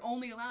up because you're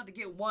only allowed to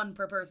get 1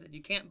 per person.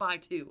 You can't buy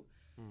 2.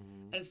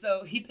 Mm-hmm. And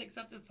so he picks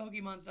up this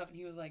Pokemon stuff, and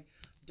he was like,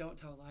 don't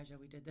tell Elijah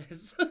we did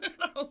this. And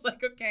I was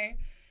like, okay.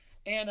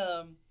 And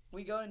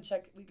we go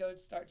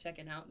start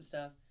checking out and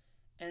stuff.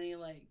 And he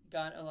like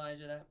got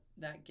Elijah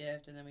that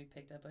gift, and then we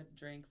picked up a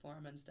drink for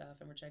him and stuff,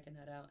 and we're checking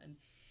that out. And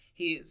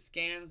he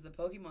scans the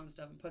Pokemon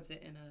stuff and puts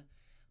it in a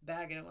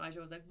bag, and Elijah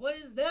was like, what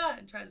is that?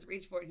 And tries to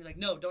reach for it. He's like,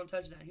 no, don't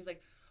touch that. And he's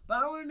like, but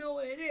I want to know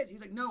what it is.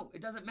 He's like, no,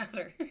 it doesn't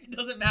matter. It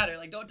doesn't matter.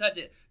 Like, don't touch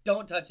it.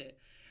 Don't touch it.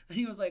 And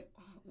he was like,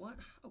 oh, what?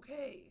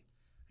 Okay.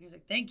 And he was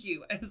like, thank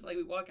you. And it's like,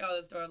 we walk out of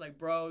the store. I was like,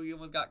 bro, you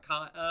almost got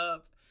caught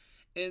up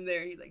in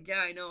there. He's like, yeah,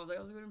 I know. I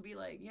was going to be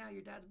like, yeah,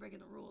 your dad's breaking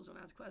the rules. Don't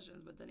ask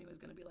questions. But then he was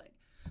going to be like,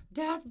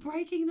 Dad's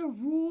breaking the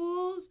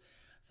rules.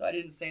 So I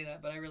didn't say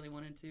that, but I really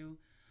wanted to.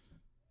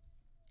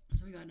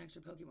 So we got an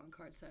extra Pokemon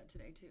card set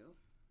today too.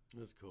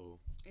 That's cool.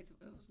 It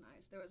was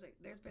nice.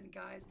 There's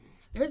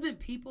been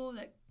people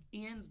that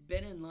Ian's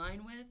been in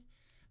line with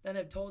that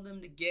have told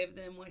him to give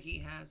them what he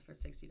has for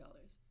 $60.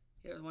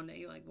 There was one day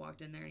he like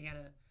walked in there and he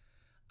had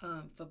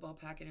a football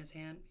pack in his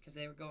hand because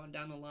they were going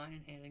down the line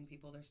and handing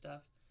people their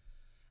stuff.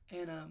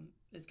 And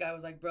this guy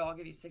was like, bro, I'll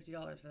give you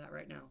 $60 for that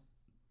right now.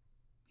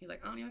 He's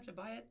like, I don't even have to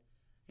buy it.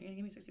 Are you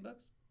going to give me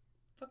 $60?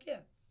 Fuck yeah.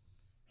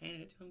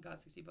 Handed it to him, got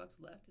 $60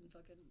 left, and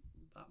fucking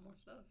bought more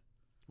stuff.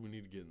 We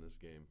need to get in this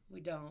game. We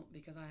don't,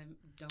 because I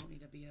don't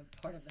need to be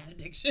a part of that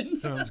addiction.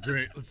 Sounds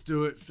great. Let's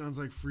do it. Sounds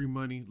like free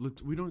money. Look,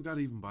 we don't got to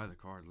even buy the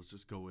card. Let's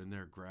just go in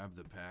there, grab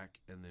the pack,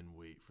 and then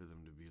wait for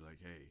them to be like,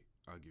 hey,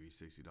 I'll give you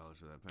 $60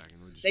 for that pack.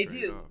 And we just They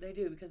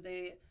do, because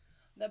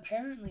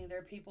apparently there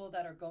are people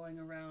that are going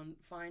around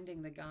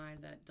finding the guy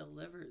that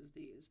delivers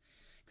these.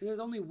 Because there's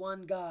only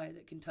one guy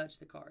that can touch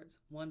the cards.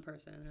 One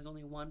person. And there's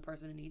only one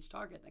person in each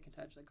target that can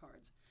touch the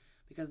cards.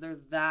 Because they're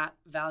that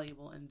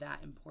valuable and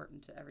that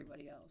important to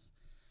everybody else.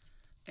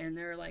 And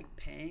they're like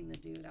paying the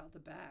dude out the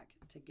back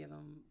to give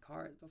him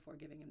cards before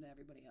giving them to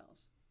everybody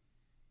else.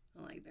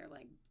 And like they're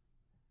like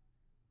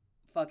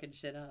fucking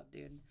shit up,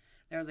 dude.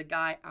 There was a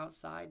guy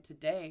outside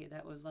today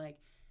that was like,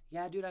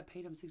 yeah, dude, I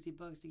paid him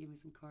 $60 to give me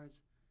some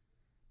cards.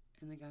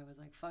 And the guy was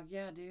like, fuck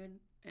yeah, dude.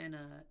 And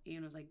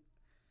Ian was like,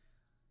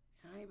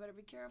 oh, you better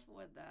be careful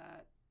with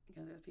that.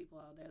 Because there's people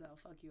out there that'll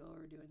fuck you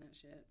over doing that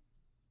shit.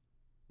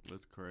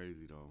 That's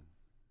crazy, though.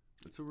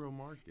 It's a real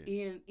market.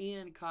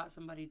 Ian caught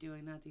somebody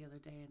doing that the other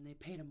day, and they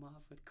paid him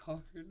off with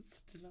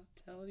cards to not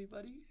tell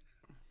anybody.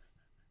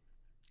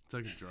 It's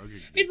like a drug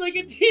addiction.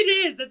 It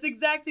is. That's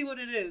exactly what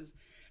it is.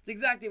 It's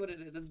exactly what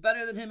it is. It's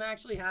better than him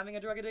actually having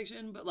a drug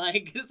addiction, but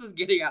like this is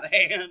getting out of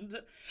hand.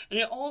 And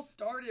it all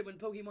started when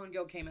Pokemon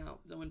Go came out.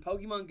 So when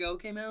Pokemon Go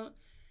came out,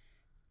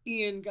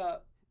 Ian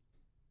got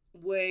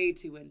way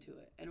too into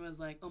it and was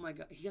like, oh my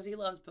god, because he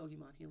loves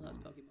Pokemon. He loves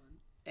Pokemon.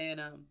 And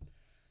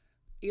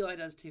Eli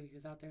does too. He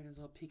was out there in his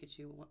little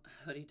Pikachu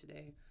hoodie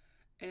today.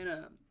 And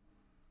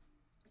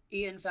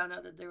Ian found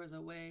out that there was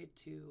a way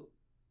to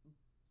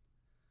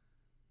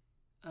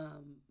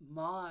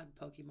mod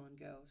Pokemon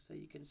Go so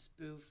you can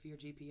spoof your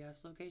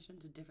GPS location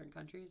to different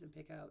countries and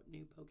pick out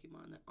new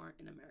Pokemon that aren't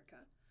in America.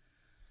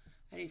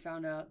 And he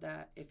found out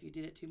that if you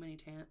did it too many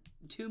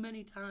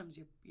times,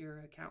 your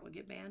account would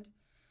get banned.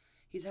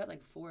 He's had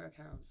like 4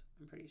 accounts,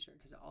 I'm pretty sure,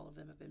 because all of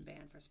them have been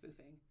banned for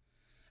spoofing.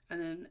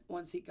 And then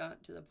once he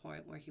got to the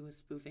point where he was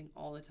spoofing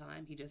all the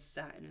time, he just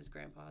sat in his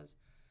grandpa's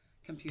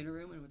computer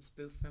room and would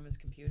spoof from his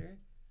computer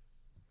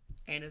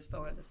and his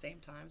phone at the same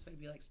time. So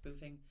he'd be like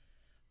spoofing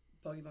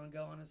Pokemon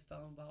Go on his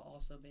phone while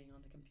also being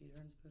on the computer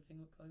and spoofing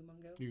with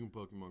Pokemon Go. You can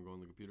Pokemon Go on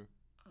the computer?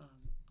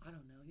 I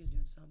don't know. He was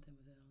doing something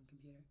with it on the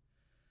computer.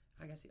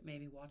 I guess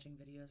maybe watching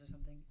videos or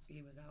something.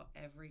 He was out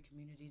every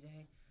community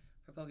day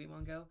for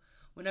Pokemon Go.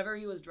 Whenever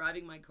he was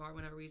driving my car,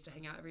 whenever we used to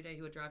hang out every day,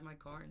 he would drive my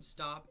car and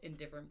stop in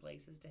different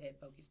places to hit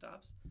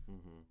Pokestops.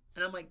 Mm-hmm.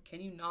 And I'm like, can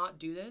you not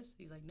do this?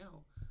 He's like,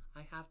 no,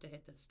 I have to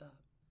hit this stop.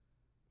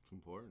 It's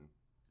important.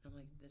 And I'm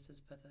like, this is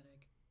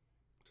pathetic.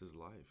 It's his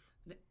life.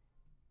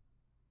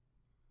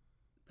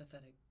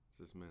 Pathetic. It's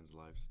this man's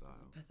lifestyle.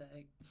 It's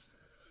pathetic.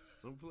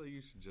 I don't feel like you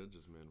should judge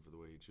this man for the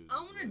way he chooses.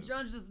 I want to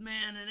judge this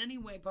man in any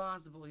way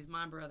possible. He's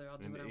my brother. I'll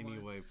do what I want. In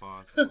any way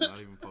possible. Not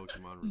even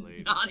Pokemon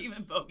related. Not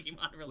even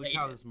Pokemon related. Look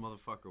how this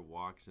motherfucker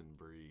walks and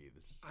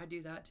breathes. I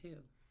do that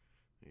too.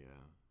 Yeah.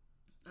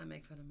 I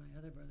make fun of my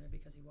other brother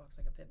because he walks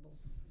like a pit bull.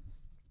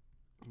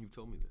 You've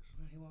told me this.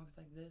 He walks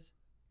like this.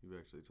 You've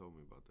actually told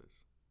me about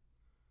this.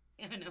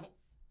 I know.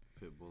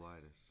 Pit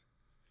bullitis.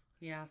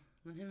 Yeah.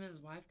 When him and his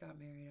wife got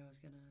married, I was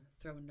going to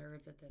throw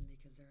nerds at them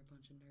because they're a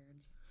bunch of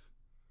nerds.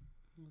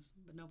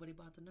 But nobody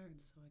bought the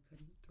nerds, so I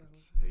couldn't throw it.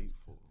 It's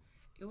hateful.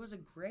 It was a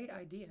great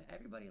idea.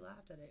 Everybody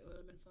laughed at it. It would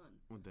have been fun.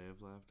 Would they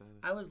have laughed at it?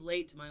 I was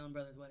late to my own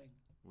brother's wedding.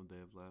 Would they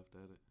have laughed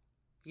at it?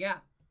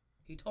 Yeah.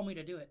 He told me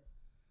to do it.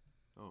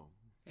 Oh.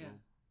 Yeah.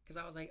 Because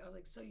I was like,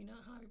 so you know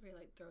how everybody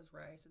like throws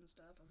rice and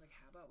stuff? I was like,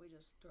 how about we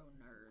just throw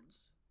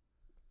nerds?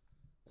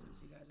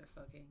 Since you guys are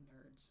fucking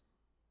nerds.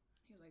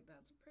 He was like,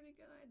 that's a pretty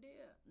good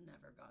idea.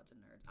 Never got to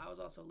nerds. I was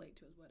also late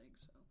to his wedding,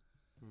 so.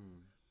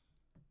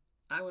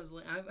 I was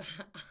late. I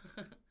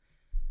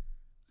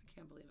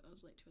can't believe I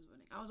was late to his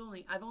wedding.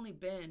 I've only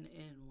been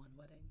in one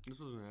wedding. This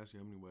was going to ask you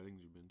how many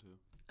weddings you've been to.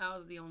 That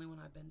was the only one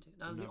I've been to.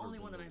 That was the only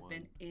one that I've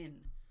been in.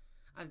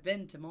 I've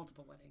been to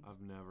multiple weddings.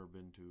 I've never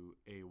been to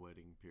a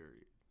wedding,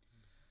 period.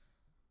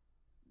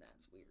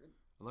 That's weird.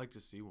 I'd like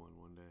to see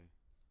one day.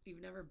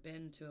 You've never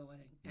been to a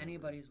wedding? Never.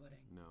 Anybody's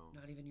wedding? No.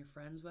 Not even your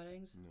friends'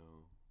 weddings?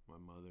 No. My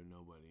mother,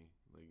 nobody.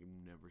 Like,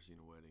 I've never seen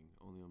a wedding.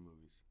 Only on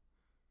movies.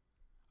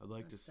 I'd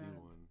like to see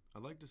one.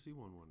 I'd like to see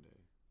one day.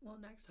 Well,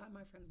 next time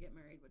my friends get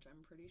married, which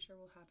I'm pretty sure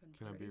will happen.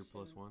 Can I be your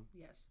soon. plus one?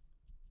 Yes.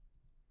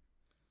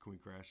 Can we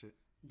crash it?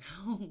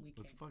 No, we can't.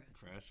 Let's fucking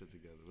crash it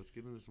together. Let's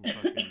get into some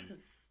fucking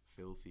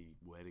filthy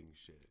wedding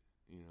shit.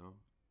 You know?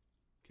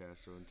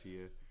 Castro and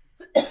Tia.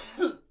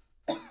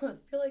 I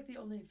feel like the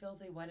only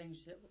filthy wedding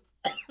shit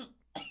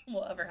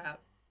we'll ever have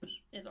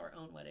is our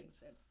own wedding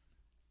shit.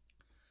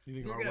 You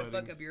think So you're gonna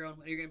fuck up your own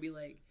wedding. You're gonna be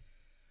like,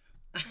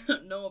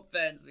 no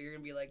offense, you're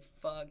gonna be like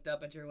fucked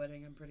up at your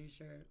wedding, I'm pretty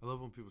sure. I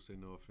love when people say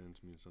no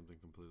offense means something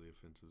completely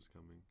offensive is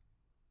coming.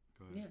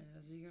 Go ahead. Yeah,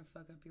 so you're gonna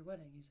fuck up your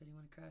wedding. You said you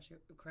want to crash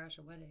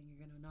a wedding.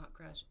 You're gonna not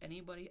crash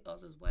anybody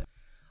else's wedding.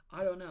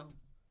 I don't know.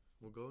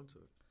 We'll go into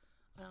it.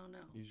 I don't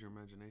know. Use your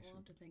imagination.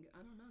 We'll have to think.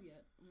 I don't know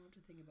yet. We'll have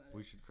to think about it.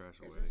 We should crash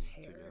a There's wedding this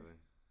hair. together.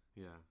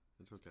 Yeah,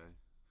 it's okay.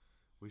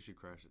 We should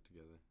crash it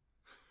together.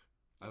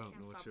 I don't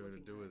can't know what stop you're gonna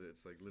looking do at with it.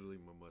 It's like literally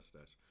my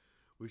mustache.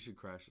 We should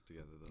crash it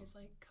together though. It's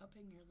like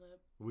cupping your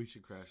lip. We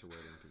should crash a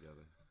wedding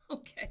together.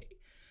 Okay.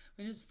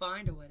 We just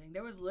find a wedding.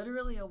 There was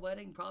literally a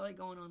wedding probably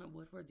going on at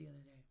Woodward the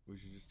other day. We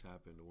should just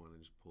tap into one and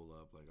just pull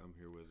up. Like I'm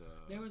here with.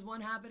 There was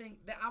one happening.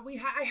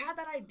 I had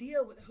that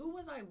idea. Who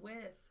was I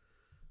with?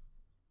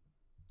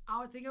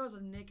 I think I was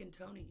with Nick and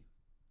Tony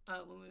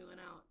when we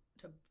went out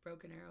to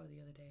Broken Arrow the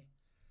other day.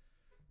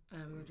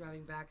 We were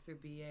driving back through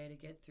BA to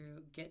get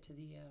to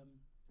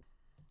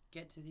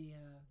the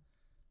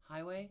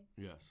highway.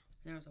 Yes.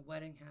 And there was a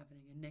wedding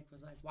happening, and Nick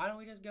was like, "Why don't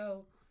we just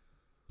go?"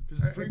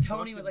 Or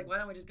Tony was like, "Why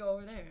don't we just go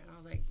over there?" And I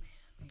was like,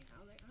 "Man,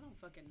 I don't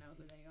fucking know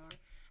who they are."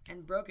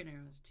 And Broken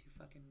Arrow is too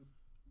fucking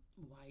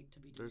white to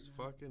be doing There's that.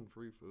 fucking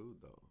free food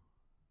though.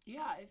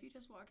 Yeah, if you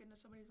just walk into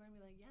somebody's wedding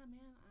and be like, "Yeah,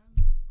 man,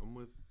 I'm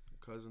with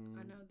cousin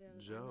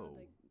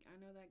Joe. I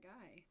know that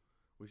guy."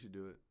 We should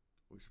do it.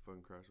 We should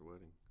fucking crash a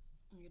wedding.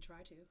 You could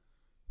try to.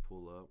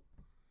 Pull up,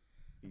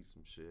 eat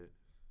some shit,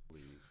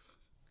 leave.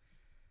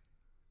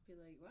 Be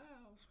like,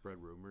 wow.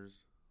 Spread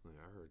rumors. Like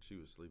I heard she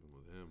was sleeping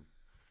with him.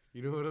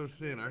 You know what I'm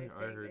saying? I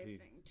heard he.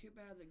 Too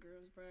bad the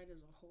groom's bride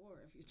is a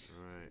whore. If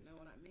you know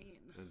what I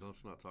mean. And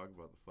let's not talk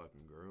about the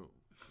fucking groom.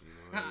 You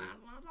know what I mean?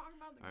 I'm not talking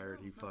about the groom. I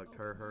heard he fucked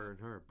her, and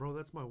her. Bro,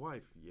 that's my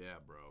wife. Yeah,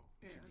 bro.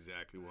 That's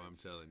exactly what I'm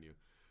telling you.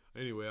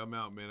 Anyway, I'm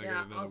out, man. I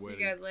got another wedding. I'll see you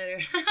guys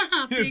later.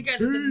 I'll see you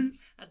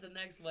guys at the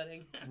next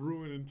wedding.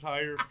 Ruin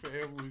entire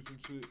families and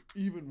shit.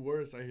 Even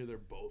worse, I hear they're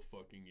both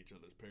fucking each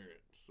other's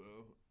parents. So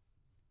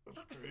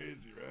that's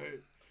crazy,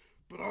 right?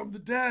 But I'm the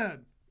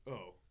dad.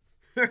 Oh,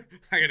 I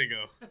gotta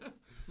go.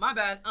 My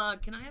bad.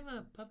 Can I have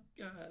a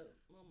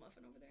little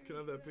muffin over there? Can I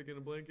have that pick in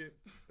a blanket?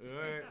 All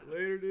right,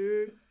 later,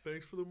 dude.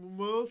 Thanks for the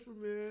mimosa,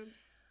 man.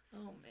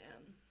 Oh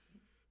man.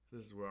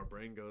 This is where our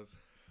brain goes.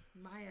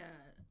 My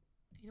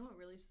you know what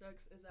really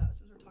sucks is that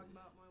since we're talking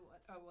about my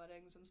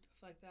weddings and stuff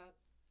like that,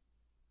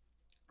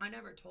 I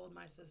never told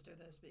my sister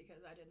this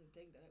because I didn't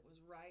think that it was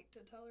right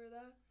to tell her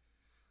that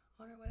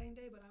on her wedding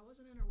day, but I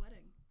wasn't in her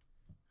wedding.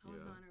 I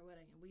was not in her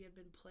wedding, and we had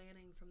been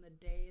planning from the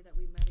day that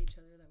we met each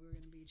other that we were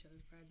going to be each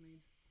other's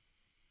bridesmaids,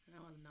 and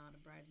I was not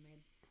a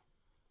bridesmaid.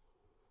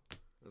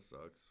 That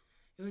sucks.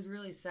 It was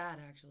really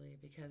sad,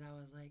 actually, because I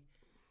was like,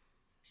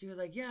 she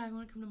was like, "Yeah, I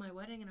want to come to my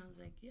wedding," and I was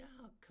like, "Yeah,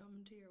 I'll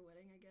come to your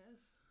wedding, I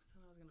guess." I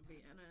thought I was going to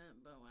be in it,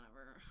 but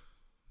whatever.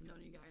 I've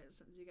known you guys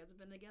since you guys have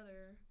been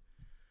together.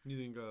 You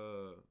think,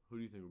 who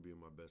do you think would be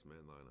in my best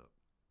man lineup?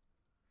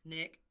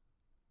 Nick.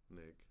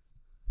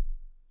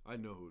 I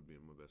know who would be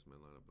in my best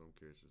man lineup, but I'm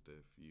curious as to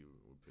if you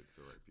would pick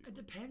the right people. It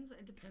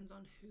depends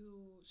on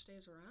who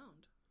stays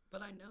around.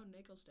 But I know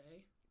Nick will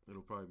stay.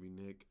 It'll probably be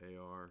Nick,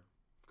 AR,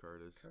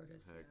 Curtis,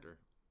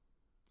 Hector.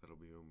 Yeah. That'll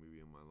be who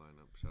be in my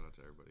lineup. Shout out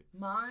to everybody.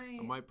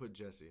 I might put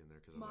Jesse in there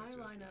because I like Jesse.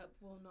 My lineup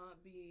will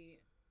not be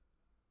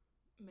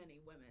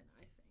many women,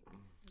 I think.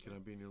 Can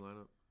I be in your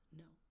lineup?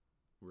 No.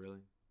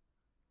 Really?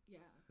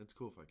 Yeah. It's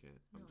cool if I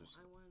can't. No,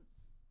 I want...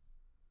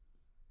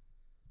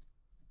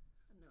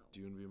 No.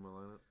 Do you want to be in my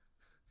lineup?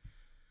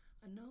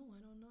 No, I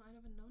don't know. I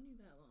haven't known you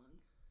that long.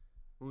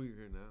 Well, you're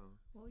here now.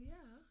 Well, yeah.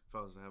 If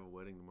I was to have a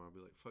wedding tomorrow, I'd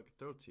be like, fuck it,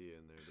 throw Tia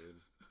in there, dude.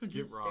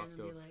 Get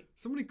Roscoe. Like,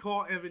 somebody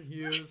call Evan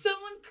Hughes.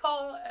 Someone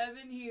call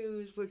Evan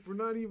Hughes. It's like, we're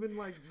not even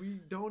like, we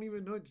don't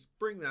even know. Just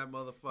bring that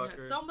motherfucker.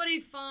 Yeah,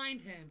 somebody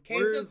find him.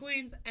 Queso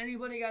Queens.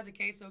 Anybody got the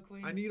Queso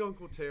Queens? I need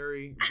Uncle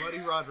Terry. Buddy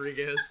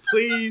Rodriguez.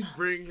 Please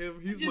bring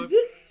him. He's just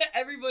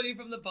everybody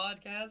from the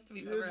podcast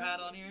we've ever had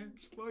on here.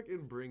 Just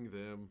fucking bring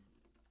them.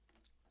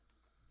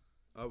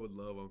 I would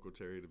love Uncle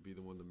Terry to be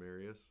the one to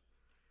marry us.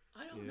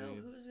 I don't know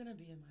who's going to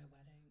be in my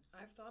wedding.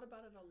 I've thought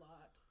about it a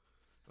lot.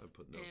 I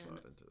put no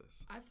thought into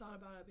this. I've thought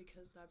about it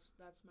because that's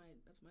my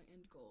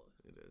end goal.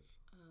 It is.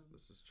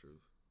 This is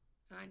truth.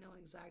 And I know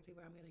exactly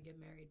where I'm going to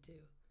get married to.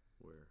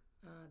 Where?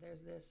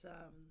 There's this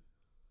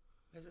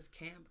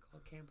camp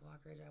called Camp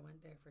Lockridge. I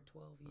went there for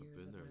 12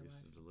 years. I've been there. I of my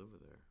used life. to deliver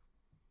there.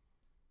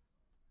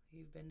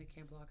 You've been to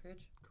Camp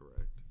Lockridge?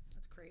 Correct.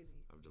 That's crazy.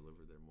 I've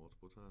delivered there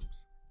multiple times.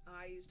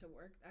 I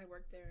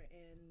worked there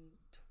in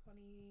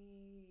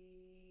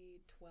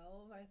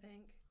 2012, I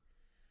think.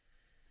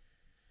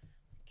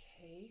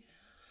 Okay.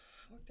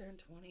 I worked there in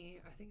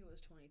I think it was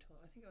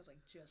 2012. I think I was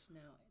like just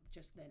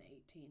then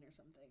 18 or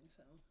something.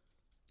 So,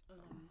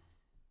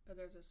 but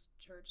there's this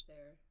church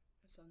there.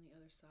 It's on the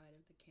other side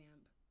of the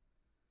camp.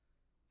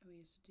 And we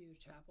used to do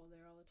chapel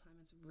there all the time.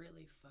 It's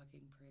really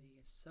fucking pretty.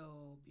 It's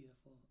so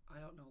beautiful.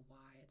 I don't know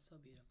why it's so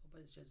beautiful,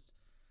 but it's just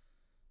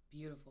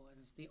beautiful. And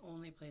it's the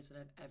only place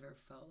that I've ever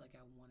felt like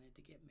I wanted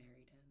to get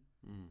married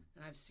in.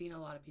 And I've seen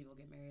a lot of people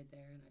get married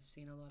there, and I've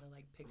seen a lot of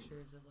like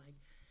pictures of like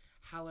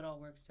how it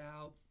all works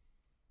out.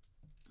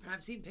 And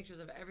I've seen pictures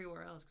of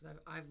everywhere else because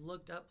I've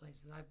looked up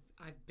places.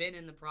 I've been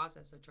in the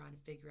process of trying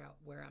to figure out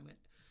what I'm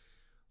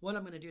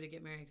gonna do to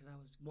get married, because I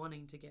was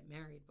wanting to get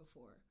married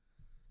before,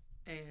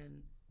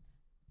 and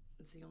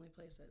it's the only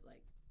place that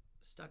like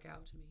stuck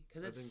out to me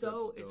because it's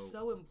so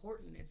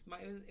important. It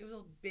was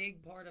a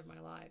big part of my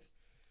life.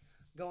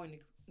 Going to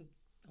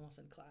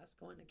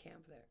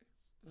camp there.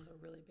 It was a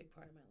really big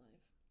part of my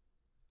life.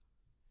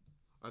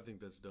 I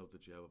think that's dope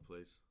that you have a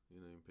place, you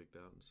picked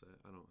out and say,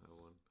 I don't have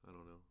one. I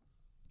don't know.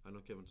 I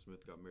know Kevin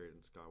Smith got married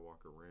in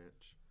Skywalker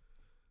Ranch,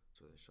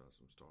 so they shot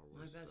some Star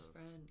Wars stuff. My best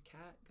friend,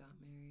 Kat, got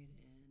married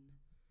in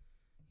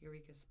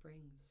Eureka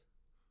Springs.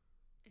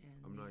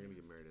 And I'm not going to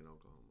get married in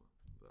Oklahoma,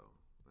 though.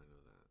 I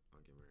know that.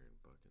 I'll get married in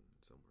fucking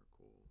somewhere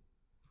cool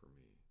for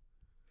me.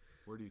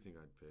 Where do you think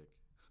I'd pick?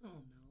 Oh,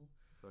 no.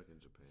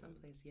 Fucking Japan.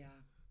 Someplace, yeah.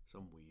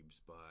 Some weeb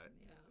spot.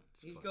 Yeah.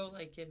 You'd go,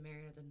 like, get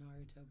married at the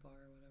Naruto bar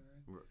or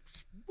whatever.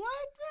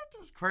 What? That's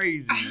just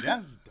crazy.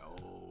 That's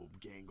dope.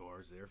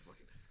 Gengars there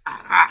fucking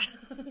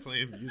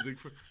playing music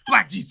for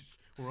Black Jesus.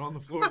 We're on the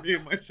floor, me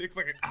and my chick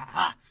fucking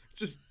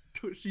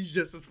she's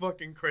just as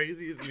fucking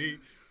crazy as me.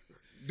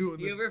 If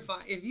you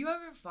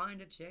ever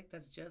find a chick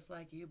that's just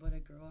like you but a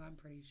girl, I'm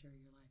pretty sure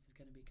your life is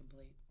going to be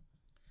complete.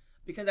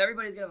 Because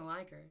everybody's going to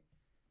like her.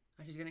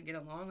 And she's going to get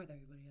along with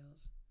everybody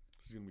else.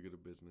 She's going to be good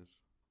at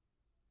business.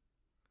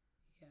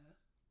 Yeah.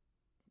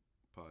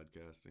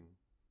 Podcasting.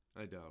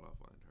 I doubt I'll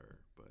find her,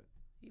 but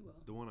you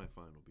will. The one I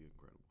find will be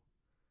incredible.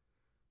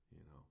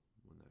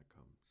 When that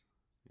comes.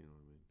 You know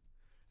what I mean?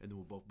 And then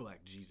we'll both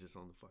Black Jesus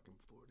on the fucking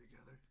floor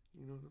together.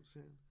 You know what I'm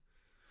saying?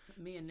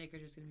 Me and Nick are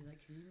just going to be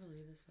like, can you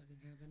believe this fucking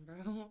happened,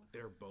 bro?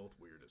 They're both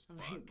weird as fuck.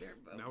 They're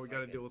both now we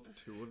got to deal with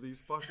 2 of these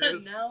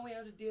fuckers. Now we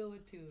have to deal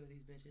with 2 of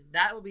these bitches.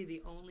 That will be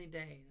the only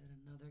day that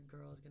another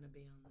girl is going to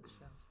be on this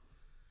show.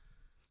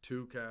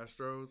 2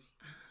 Castros?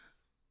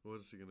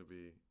 What is she going to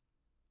be?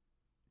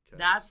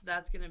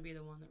 That's going to be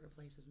the one that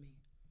replaces me.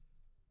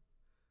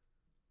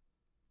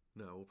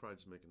 No, we'll probably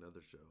just make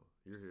another show.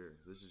 You're here.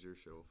 This is your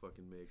show. We'll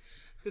fucking make.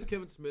 Because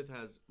Kevin Smith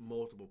has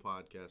multiple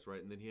podcasts, right?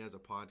 And then he has a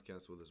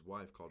podcast with his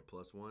wife called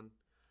Plus One.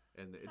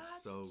 And it's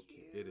That's so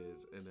cute. It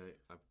is. And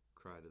I've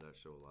cried to that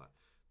show a lot.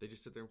 They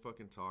just sit there and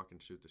fucking talk and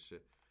shoot the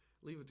shit.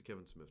 Leave it to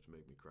Kevin Smith to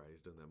make me cry.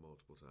 He's done that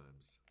multiple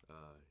times.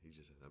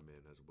 That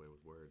man has a way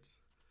with words.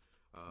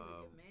 He's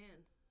a good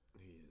man.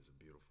 He is a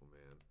beautiful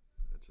man.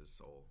 It's his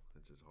soul.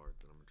 It's his heart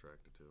that I'm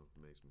attracted to. It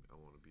makes me. I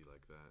want to be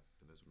like that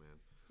in this man.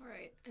 All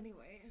right.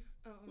 Anyway,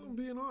 I'm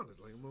being honest.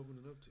 Like, I'm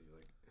opening up to you.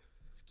 Like,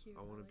 it's cute.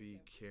 I want to be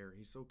caring.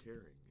 He's so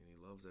caring, and he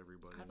loves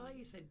everybody. I thought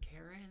you said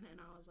Karen, and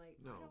I was like,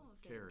 no, I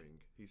don't caring.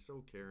 He's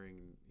so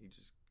caring, and he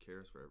just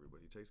cares for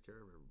everybody. He takes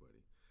care of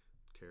everybody.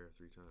 Care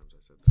 3 times.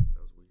 I said that.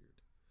 That was weird.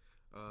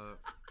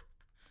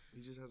 He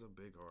just has a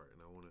big heart,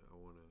 and I want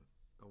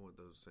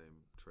those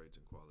same traits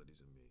and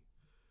qualities in me.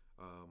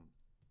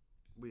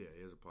 But yeah,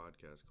 he has a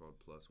podcast called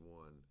Plus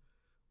One,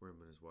 where him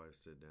and his wife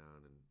sit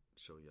down and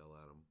she'll yell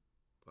at him,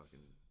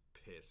 fucking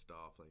pissed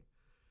off, like,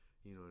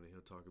 and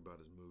he'll talk about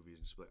his movies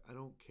and she'll be like, I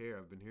don't care.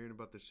 I've been hearing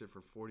about this shit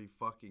for 40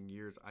 fucking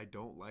years. I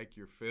don't like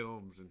your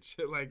films and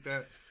shit like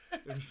that.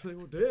 And it's like,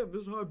 well, damn,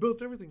 this is how I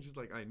built everything. She's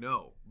like, I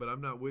know, but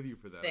I'm not with you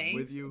for that. Thanks, I'm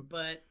with you,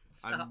 but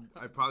stop.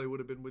 I probably would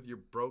have been with your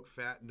broke,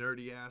 fat,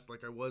 nerdy ass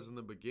like I was in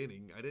the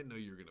beginning. I didn't know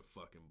you were gonna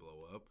fucking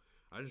blow up.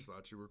 I just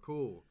thought you were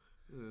cool.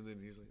 And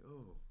then he's like,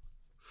 oh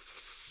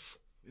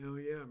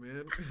yeah,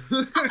 man.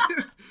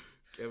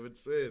 Kevin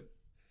Smith.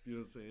 You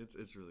know what I'm saying?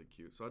 It's really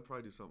cute. So I'd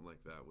probably do something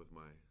like that with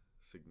my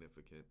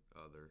significant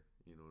other.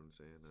 You know what I'm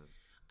saying?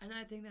 And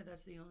I think that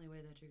that's the only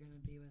way that you're going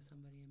to be with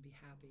somebody and be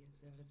happy is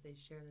that if they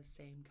share the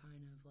same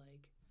kind of,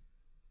 like,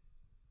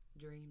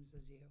 dreams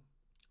as you.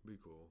 Be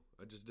cool.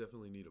 I just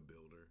definitely need a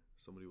builder.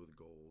 Somebody with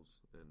goals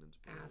and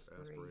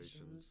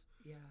aspirations.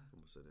 Yeah.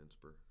 Almost said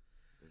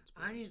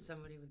I need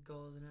somebody with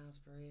goals and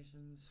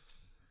aspirations.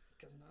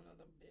 Because none of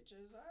the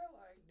bitches I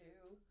like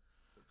do.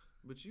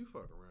 But you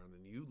fuck around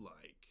and you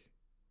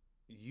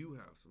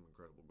have some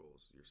incredible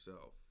goals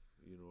yourself.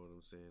 You know what I'm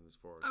saying? As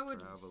far as I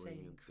wouldn't traveling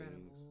say and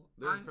incredible. things.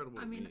 They're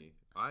incredible to me.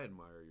 I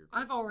admire your goals.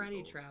 I've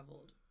already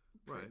traveled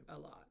a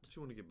lot. But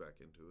you want to get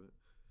back into it.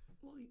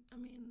 Well,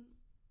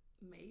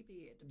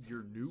 maybe it depends.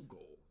 Your new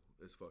goal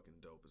is fucking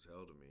dope as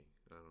hell to me.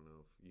 I don't know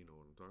if you know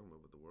what I'm talking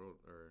about, but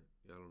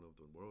I don't know if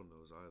the world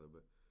knows either,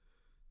 but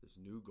this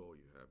new goal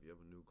you have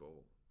a new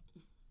goal.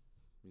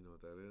 You know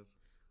what that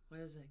is? What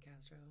is it,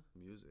 Castro?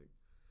 Music.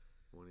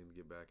 Wanting to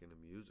get back into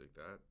music.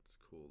 That's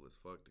cool as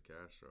fuck to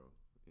Castro.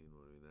 You know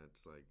what I mean?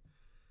 That's like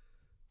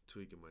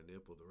tweaking my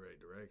nipple the right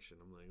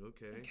direction. I'm like,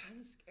 okay. It kind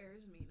of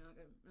scares me.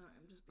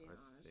 I'm just being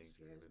honest. It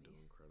scares me. Do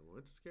incredible.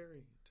 It's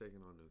scary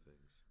taking on new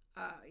things.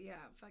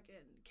 Yeah,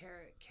 fucking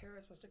Kara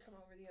was supposed to come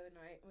over the other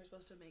night. We were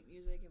supposed to make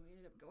music, and we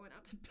ended up going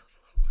out to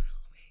Buffalo Wild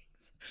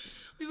Wings.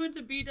 We went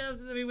to B-Dubs,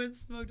 and then we went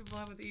and smoked a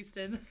blunt with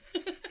Easton.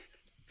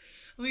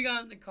 We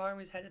got in the car and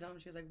we headed home.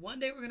 She was like, "One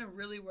day we're gonna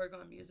really work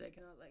on music,"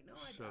 and I was like, "No,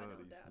 I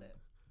don't doubt it."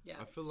 Yeah,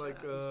 I feel like.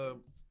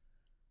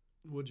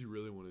 What'd you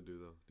really want to do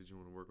though? Did you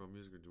want to work on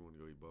music or did you want to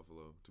go eat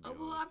buffalo? To be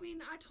honest, well, I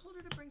mean, I told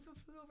her to bring some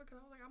food over because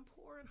I was like, I'm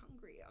poor and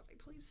hungry. I was like,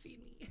 please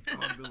feed me.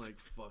 I've been like,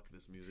 fuck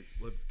this music.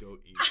 Let's go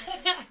eat.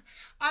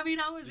 I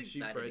mean, I was Did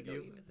excited she Fred to go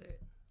you? eat with her.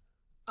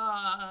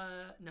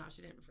 No,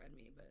 she didn't Fred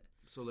me, but.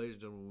 So, ladies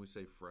and gentlemen, when we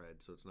say Fred,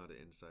 so it's not an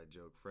inside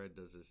joke. Fred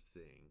does this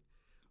thing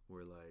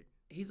where like.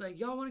 He's like,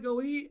 y'all want to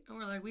go eat? And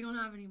we're like, we don't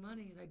have any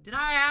money. He's like, did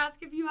I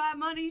ask if you had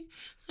money?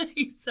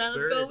 He said,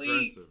 let's go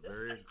eat.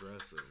 Very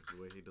aggressive. The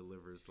way he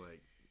delivers,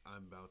 like,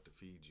 I'm about to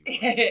feed you.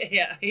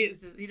 Yeah,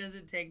 he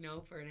doesn't take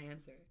no for an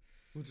answer.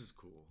 Which is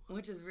cool.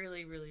 Which is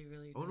really, really,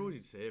 really I wonder nice. what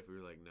he'd say if we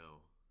were like,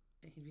 no.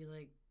 And he'd be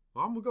like,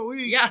 I'm going to go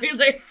eat. yeah, he's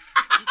like,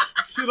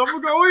 shit, I'm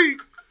going to go eat.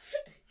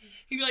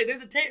 He'd be like,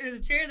 there's a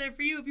chair there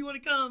for you if you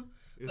want to come.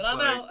 It's but I'm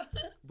like, out.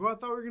 Bro, I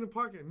thought we were going to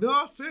pocket.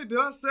 No, did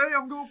I say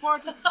I'm going to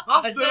pocket?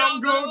 I said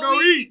I'm going to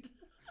go eat.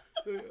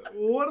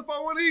 Well, what if I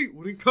want to eat?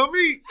 Well, then come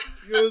eat.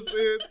 You know what I'm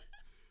saying?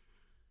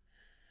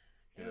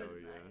 It was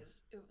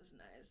nice. It was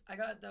nice. I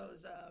got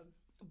those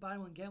buy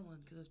one, get one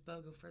because it was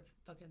BOGO for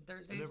fucking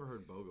Thursdays. I never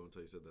heard BOGO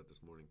until you said that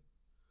this morning.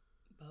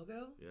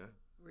 BOGO? Yeah.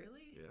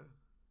 Really? Yeah.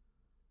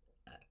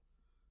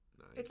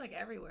 Nice. It's like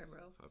everywhere,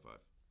 bro. High five.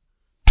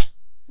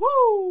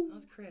 Woo! That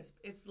was crisp.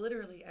 It's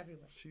literally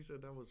everywhere. She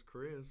said that was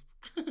crisp.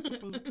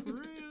 That was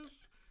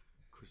crisp.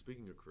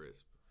 Speaking of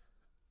crisp,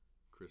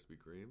 Krispy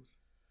Kremes.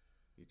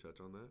 You touch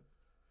on that?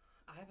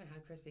 I haven't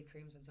had Krispy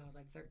Kreme since I was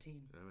like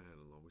 13. I haven't had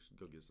it long. We should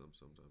go get some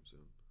sometime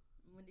soon.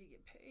 When do you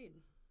get paid?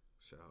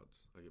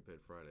 Shouts. I get paid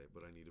Friday,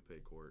 but I need to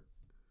pay court.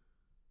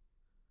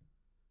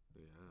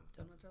 Yeah.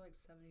 Donuts are like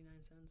 79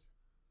 cents.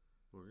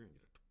 We're going to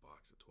get a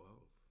box of 12.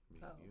 Me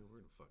and you,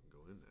 we're going to fucking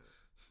go in there.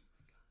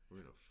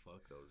 We're going to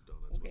fuck those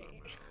donuts with our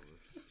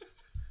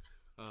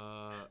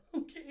mouths.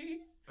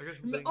 Okay. I got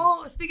some things.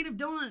 Oh, speaking of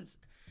donuts,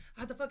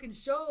 I had the fucking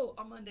show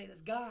on Monday.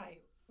 This guy,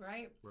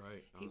 right?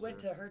 Right. He went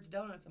to Hertz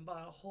Donuts and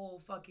bought a whole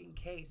fucking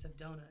case of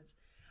donuts.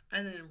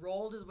 And then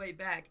rolled his way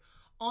back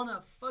on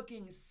a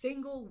fucking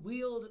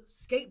single-wheeled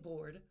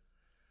skateboard.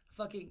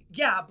 Fucking,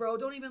 yeah, bro,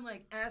 don't even,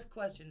 like, ask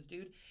questions,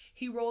 dude.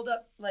 He rolled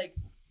up, like,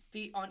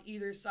 feet on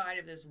either side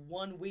of this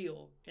one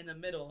wheel in the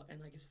middle,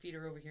 and, like, his feet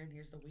are over here, and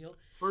here's the wheel.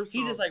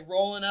 He's just, like,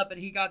 rolling up, and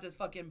he got this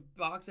fucking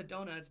box of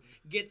donuts,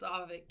 gets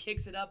off of it,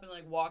 kicks it up, and,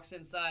 like, walks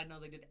inside. And I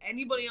was like, did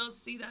anybody else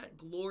see that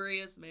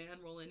glorious man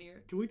roll in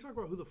here? Can we talk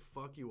about who the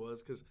fuck he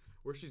was? Because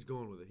where she's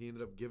going with it, he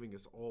ended up giving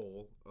us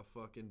all a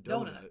fucking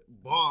donut.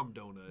 Bomb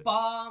donut.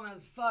 Bomb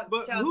as fuck.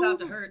 But shouts out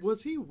to Hertz.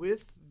 Was he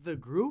with the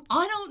group?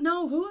 I don't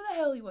know who the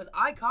hell he was.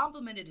 I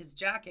complimented his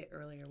jacket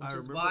earlier, which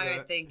is why I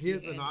think he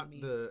has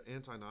the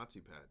anti-Nazi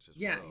patch as well.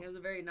 Yeah, he was a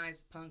very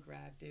nice punk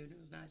rag, dude. It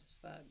was nice as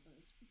fuck. It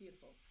was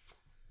beautiful.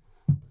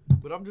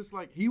 But I'm just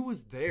like, he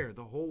was there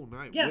the whole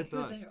night with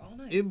us. Was there all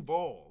night.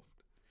 Involved.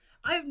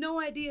 I have no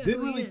idea.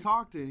 Didn't really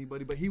talk to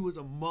anybody, but he was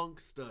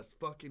amongst us,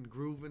 fucking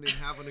grooving and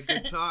having a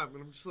good time.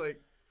 And I'm just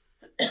like,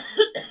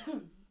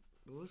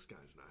 well, this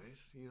guy's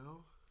nice, you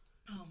know?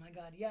 Oh my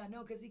god, yeah,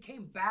 no, because he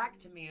came back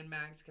to me and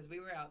Max because we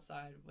were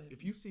outside with.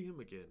 If you see him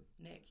again,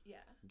 Nick, yeah,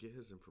 get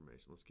his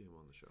information. Let's get him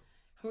on the show.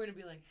 We're gonna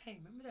be like, hey,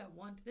 remember that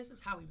one? This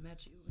is how we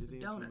met you. It was the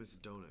donuts.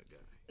 Donut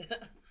guy.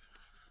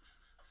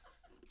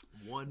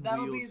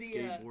 One-wheeled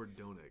skateboard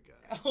donut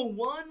guy. A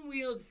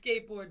one-wheeled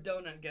skateboard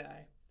donut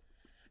guy.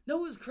 No,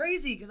 it was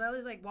crazy because I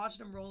was like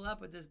watching him roll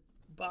up with this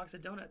box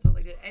of donuts. I was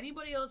like, did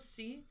anybody else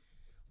see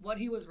what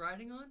he was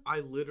riding on?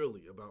 I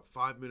literally, about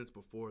 5 minutes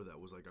before that,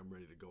 was like, I'm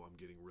ready to go. I'm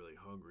getting really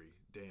hungry.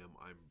 Damn,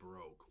 I'm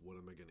broke. What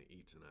am I going to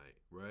eat tonight?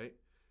 Right?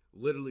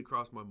 Literally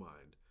crossed my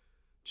mind.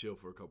 Chill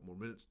for a couple more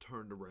minutes.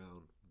 Turned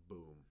around.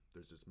 Boom.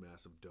 There's this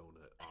massive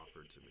donut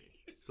offered to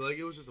me. So, like,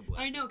 it was just a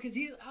blessing. I know, because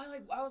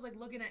I was like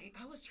looking at,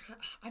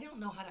 I don't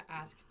know how to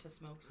ask to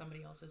smoke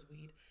somebody else's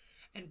weed.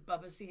 And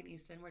Bubba C and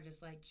Easton were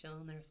just like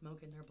chilling there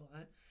smoking their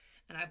blunt.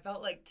 And I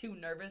felt like too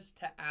nervous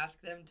to ask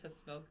them to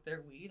smoke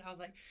their weed. I was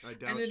like, I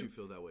doubt you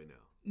feel that way now.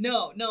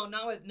 No.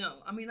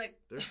 I mean, like,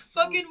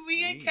 so fucking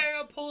sweet. me and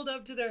Kara pulled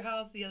up to their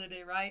house the other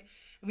day, right?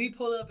 And we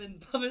pulled up and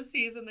Bubba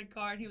C's in the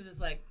car and he was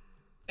just like,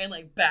 and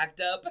like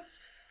backed up.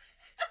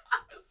 I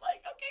was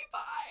like, okay,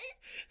 bye.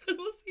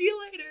 We'll see you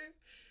later.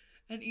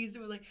 And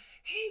Easton was like,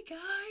 hey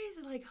guys,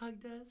 and like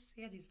hugged us.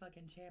 He had these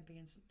fucking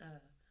Champions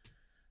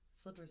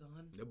slippers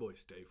on. That boy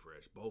stay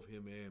fresh. Both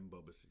him and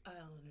Bubba C. I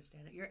don't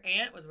understand it. Your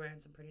aunt was wearing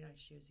some pretty nice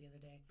shoes the other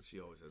day. She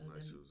always has Those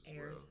nice them shoes as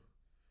Airs.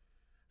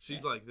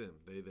 She's like them.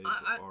 They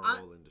are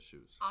all into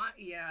shoes.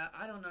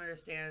 I don't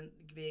understand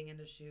being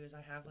into shoes.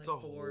 I have like it's a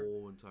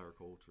whole entire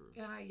culture.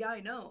 Yeah, I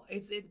know.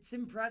 It's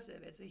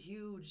impressive. It's a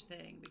huge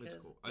thing because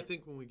it's cool. I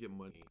think when we get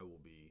money, I will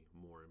be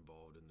more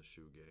involved in the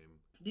shoe game.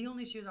 The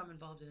only shoes I'm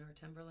involved in are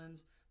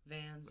Timberlands,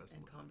 Vans,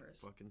 and Converse.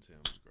 Fucking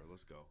Timbs, girl.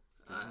 Let's go.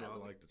 You know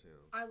I like the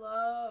Timbs. I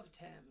love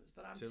Timbs,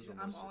 but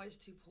I'm always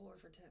too poor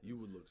for Timbs. You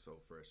would look so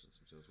fresh in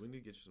some Timbs. We need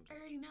to get you some Timbs. I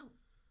already know.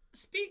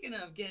 Speaking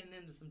of getting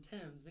into some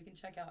Timbs, we can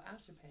check out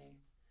Afterpay.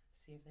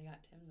 See if they got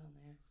Timbs on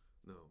there.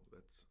 No,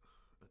 that's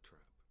a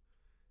trap.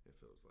 It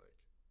feels like.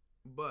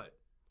 But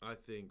I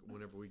think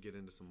whenever we get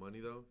into some money,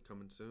 though,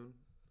 coming soon,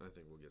 I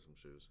think we'll get some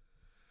shoes.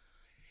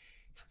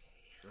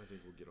 Okay. I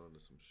think we'll get onto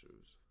some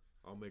shoes.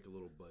 I'll make a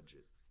little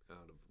budget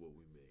out of what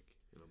we make.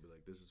 And I'll be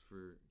like, this is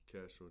for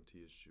Castro and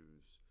Tia's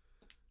shoes.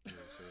 You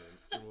know what I'm saying?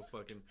 And we'll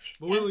fucking...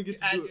 But we only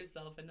get to do it. Add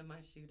yourself into my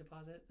shoe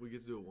deposit. We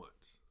get to do it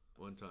once.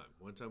 One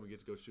time we get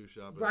to go shoe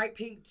shopping. Bright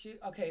pink shoe.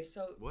 Okay,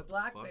 so what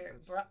Black Bear.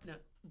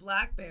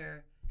 Black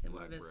Bear and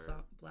one of his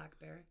songs. Black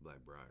Bear.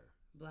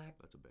 Blackbriar.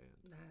 That's a band.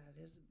 Nah,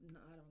 it is. No,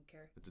 I don't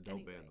care. It's a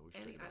dope band though.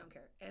 I don't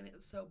care. And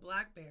so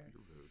Black Bear.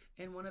 You're rude.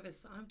 And one of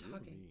his. I'm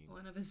talking.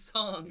 One of his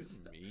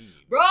songs. You're mean.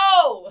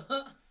 Bro.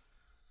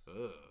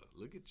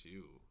 Look at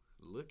you.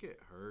 Look at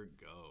her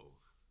go.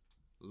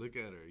 Look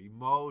at her.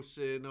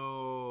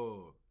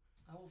 Emotional.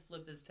 I will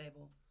flip this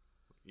table.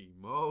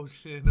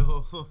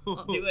 Emotional.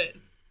 I'll do it.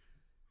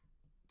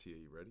 Tia,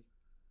 you ready?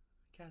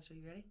 Castro,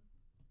 you ready?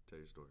 Tell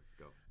your story.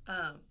 Go.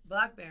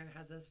 Black Bear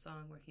has this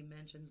song where he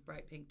mentions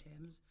bright pink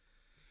Timbs.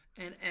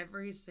 And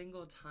every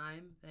single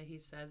time that he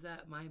says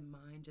that, my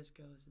mind just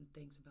goes and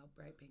thinks about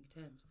bright pink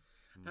Timbs.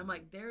 And I'm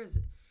like, there is,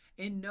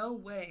 in no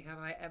way have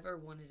I ever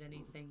wanted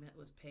anything that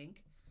was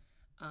pink.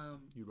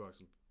 You'd rock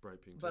some bright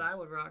pink Timbs. But I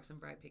would rock some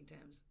bright pink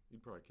Timbs.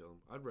 You'd probably kill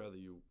them. I'd rather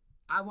you...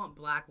 I want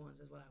black ones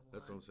is what I want.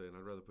 That's what I'm saying.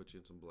 I'd rather put you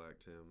in some black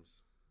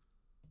Timbs.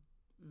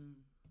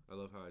 I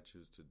love how I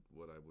choose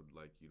what I would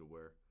like you to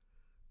wear.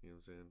 You know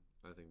what I'm saying?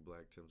 I think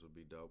black Timbs would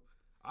be dope.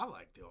 I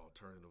like the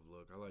alternative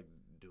look. I like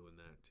doing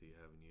that to you,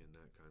 having you in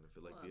that kind of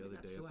fit. Like the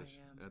other day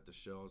at the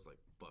show, I was like,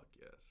 fuck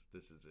yes.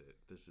 This is it.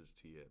 This is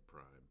Tia at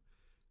prime.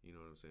 You know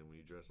what I'm saying? When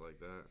you dress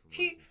like that.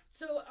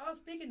 So I was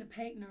speaking to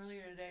Peyton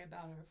earlier today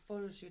about our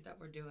photo shoot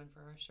that we're doing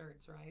for our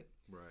shirts, right?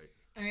 Right.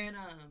 And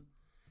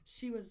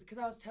she was,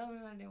 because I was telling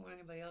her that I didn't want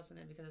anybody else in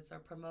it because it's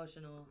our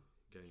promotional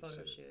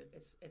photo shoot.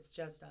 It's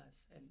just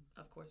us, and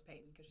of course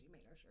Peyton because she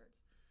made our shirts.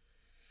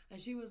 And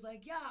she was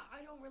like, "Yeah,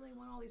 I don't really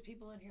want all these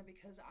people in here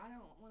because I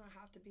don't want to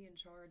have to be in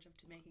charge of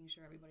making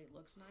sure everybody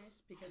looks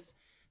nice." Because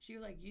she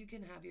was like, "You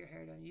can have your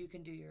hair done, you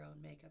can do your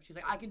own makeup." She's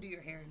like, "I can do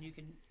your hair, and you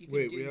can."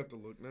 Wait, we have to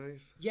look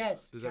nice?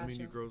 Yes. Does that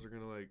mean you girls are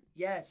gonna like?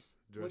 Yes.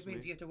 Dress Which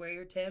means you have to wear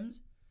your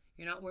Timbs.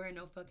 You're not wearing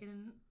no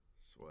fucking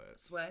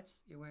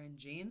sweats. You're wearing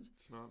jeans.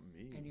 It's not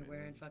me. And you're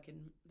wearing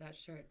fucking that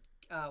shirt.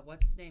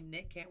 What's his name?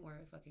 Nick can't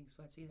wear fucking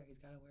sweats either. He's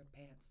got to wear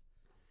pants.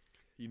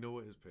 You know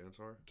what his pants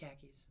are?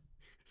 Khakis.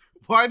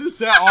 Why does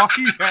that all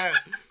he has?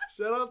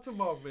 Shout out to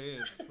my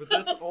man. But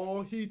that's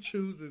all he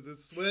chooses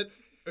is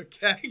sweats or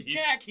khakis.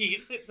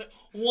 Khakis. It's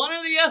one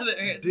or the other.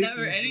 It's Dickies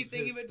never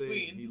anything in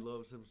between. He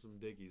loves him some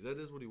Dickies. That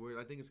is what he wears.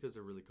 I think it's because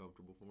they're really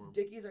comfortable for him.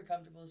 Dickies are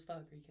comfortable as fuck.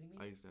 Are you kidding me?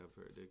 I used to have a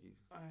pair of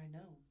Dickies. I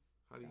know.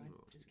 How do you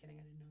know? Just kidding.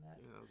 I didn't know that.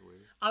 Yeah, I was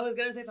weird. I was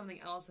going to say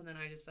something else and then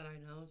I just said I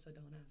know, so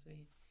don't ask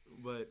me.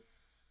 But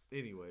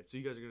anyway, so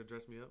you guys are going to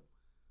dress me up?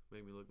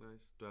 Make me look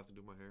nice? Do I have to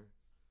do my hair?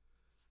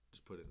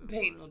 Just put it in.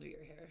 Peyton will do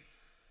your hair.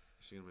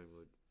 Is she gonna make me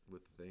look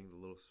with the thing, the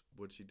little,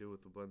 what'd she do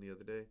with the bun the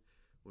other day?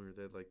 When we were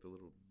there, like the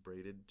little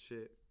braided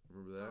shit.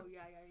 Remember that? Oh,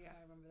 yeah,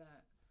 I remember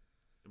that.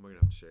 Am I gonna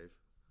have to shave?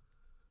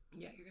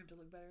 Yeah, you're gonna have to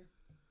look better.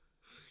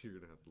 You're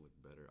gonna have to look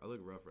better. I look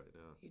rough right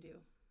now. You do.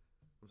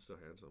 I'm still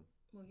handsome.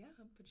 Well, yeah,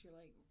 but you're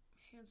like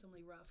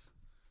handsomely rough.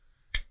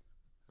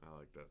 I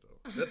like that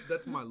though.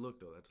 That's my look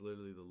though. That's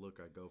literally the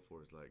look I go for,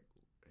 is like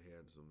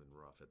handsome and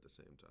rough at the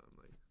same time.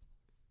 Like,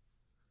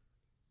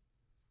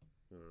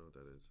 I don't know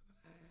what that is.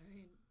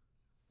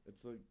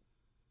 It's like,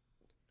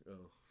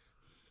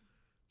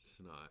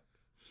 snot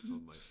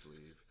on my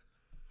sleeve.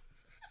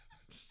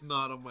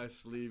 Snot on my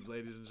sleeve,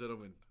 ladies and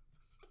gentlemen.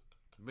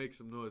 Make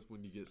some noise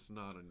when you get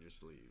snot on your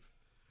sleeve.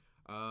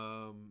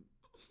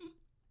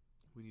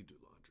 We need to do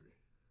laundry.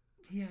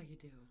 Yeah, you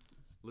do.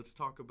 Let's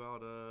talk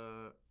about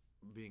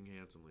being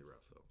handsomely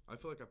rough, though. I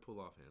feel like I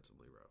pull off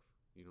handsomely rough.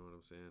 You know what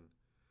I'm saying?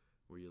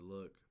 Where you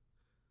look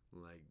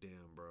like,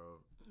 damn, bro.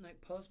 Like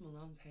Post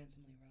Malone's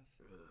handsomely rough.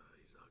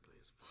 He's ugly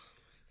as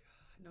fuck.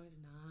 No,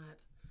 he's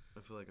not. I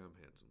feel like I'm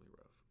handsomely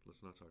rough.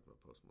 Let's not talk about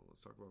Post Malone.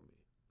 Let's talk about me,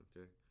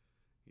 okay?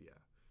 Yeah.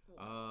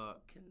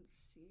 Can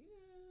see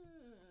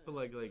it. But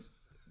like,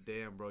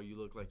 damn, bro, you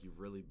look like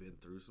you've really been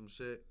through some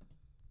shit,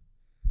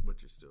 but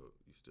you're still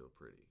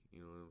pretty.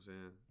 You know what I'm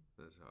saying?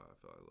 That's how I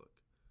feel I look.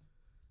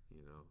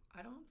 You know?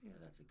 I don't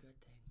think that's a good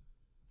thing.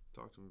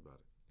 Talk to me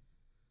about it.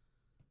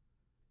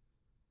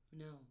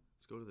 No.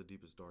 Let's go to the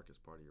deepest,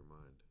 darkest part of your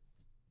mind.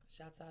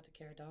 Shouts out to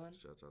Cara Dawn.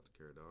 Shouts out to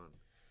Cara Dawn.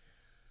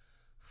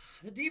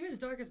 The deepest,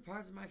 darkest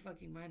parts of my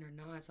fucking mind are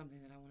not something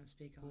that I want to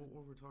speak on. Well,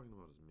 what we're talking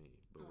about is me,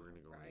 but we're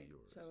gonna go into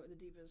yours. So the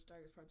deepest,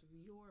 darkest parts of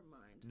your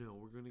mind. No,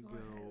 we're gonna go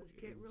ahead. Let's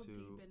get into real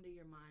deep into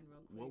your mind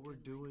real quick. what we're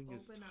and, doing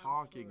is open up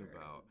talking for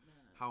about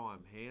how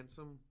I'm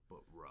handsome but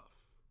rough.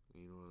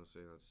 You know what I'm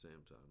saying? At the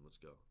same time, let's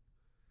go.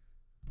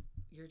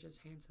 You're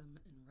just handsome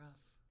and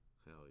rough.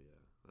 Hell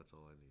yeah, that's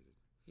all I needed.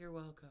 You're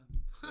welcome.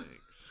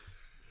 Thanks.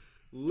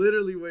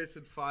 Literally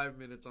wasted 5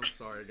 minutes. I'm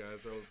sorry,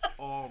 guys. That was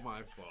all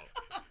my fault.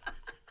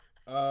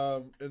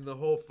 And the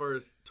whole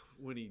first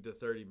 20 to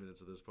 30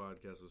 minutes of this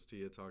podcast was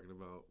Tia talking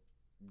about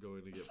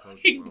going to get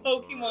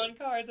Pokemon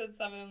cards at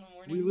 7 in the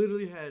morning. We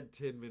literally had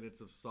 10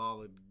 minutes of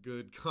solid,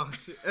 good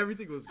content.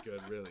 Everything was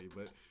good, really.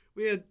 But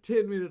we had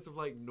 10 minutes of,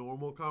 like,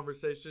 normal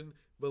conversation.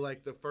 But,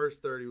 like, the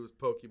first 30 was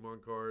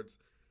Pokemon cards.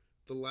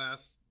 The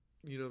last,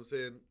 you know what I'm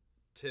saying,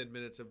 10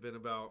 minutes have been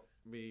about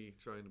me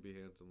trying to be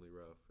handsomely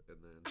rough. And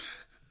then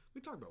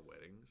we talked about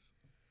weddings.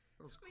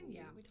 That was cool.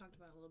 Yeah, we talked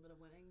about a little bit of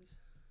weddings.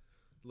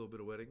 A little bit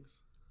of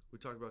weddings. We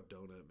talked about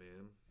Donut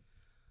Man.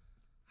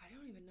 I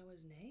don't even know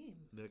his name.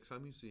 Next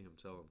time you see him,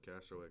 tell him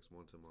Castro X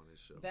wants him on his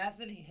show.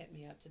 Bethany hit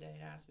me up today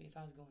and asked me if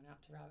I was going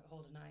out to Rabbit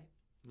Hole tonight.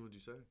 What'd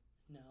you say?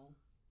 No.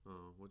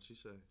 Oh, what'd she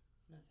say?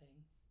 Nothing.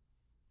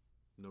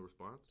 No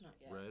response? Not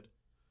yet. Read?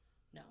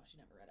 No, she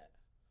never read it.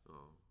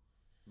 Oh.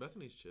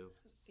 Bethany's chill.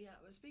 Yeah,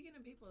 but speaking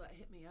of people that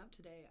hit me up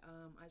today,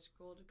 I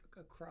scrolled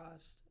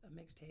across a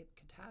mixtape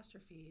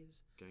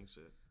Catastrophes Gang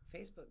shit.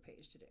 Facebook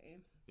page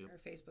today. Yep. Or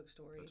Facebook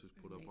story. That's just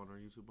put up on our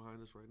YouTube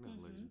behind us right now,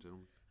 ladies and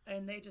gentlemen.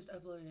 And they just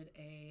uploaded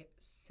a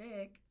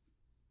sick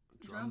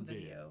drum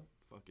video.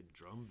 Fucking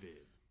drum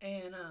vid.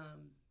 And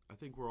I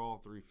think we're all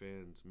three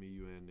fans, me,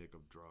 you, and Nick,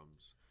 of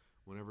drums.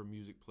 Whenever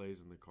music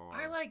plays in the car.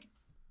 I like,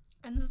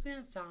 and this is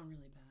gonna sound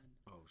really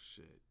bad. Oh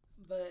shit.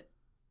 But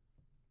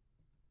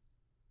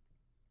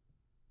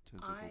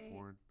Tentacle I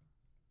porn.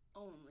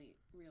 only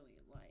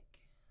really like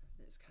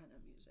this kind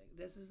of music.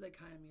 This is the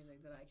kind of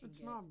music that I can It's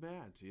get not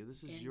bad, Tia.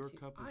 This is your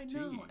cup of tea. I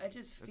know. I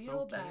just That's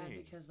feel bad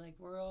okay. because like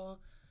we're all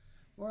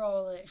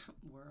like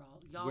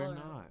y'all We're are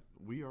not.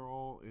 We are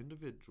all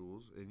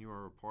individuals, and you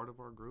are a part of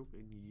our group,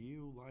 and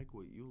you like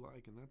what you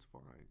like, and that's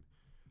fine.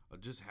 It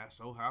just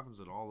so happens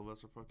that all of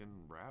us are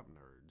fucking rap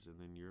nerds, and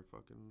then you're a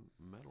fucking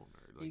metal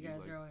nerd. Like, you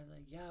guys are always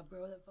like, yeah,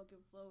 bro, that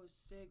fucking flow is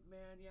sick,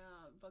 man.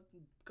 Yeah,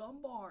 fucking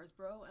gun bars,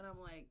 bro. And I'm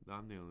like,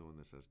 I'm the only one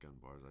that says gun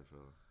bars, I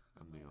feel.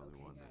 I'm the like, only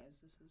okay, one.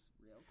 guys, this is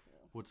real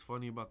cool. What's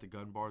funny about the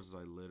gun bars is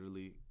I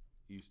literally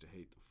used to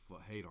hate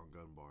on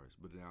gun bars,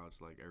 but now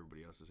it's like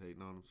everybody else is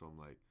hating on them, so I'm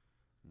like,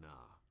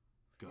 nah,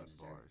 gun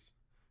Hipster. bars.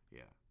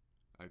 Yeah,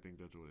 I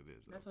think that's what it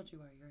is. That's what you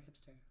are. You're a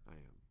hipster. I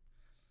am.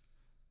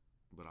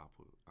 But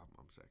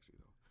I'm sexy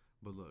though.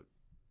 But look,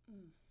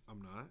 I'm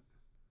not.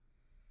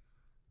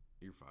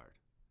 You're fired.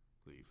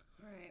 Leave.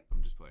 All right.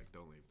 I'm just playing.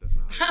 Don't leave. That's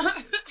not how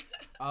it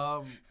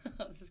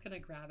works. I was just gonna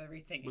grab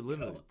everything. But and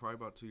literally, go.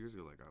 probably about 2 years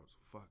ago, like I was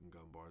fucking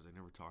gun bars. They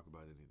never talk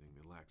about anything.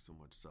 They lack so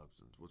much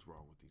substance. What's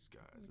wrong with these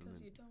guys?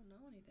 Because you don't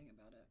know anything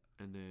about it.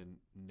 And then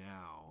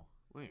now,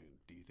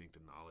 wait, do you think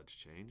the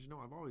knowledge changed? No,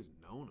 I've always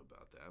known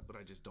about that, but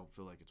I just don't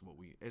feel like it's what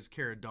we, as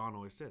Caradon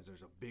always says,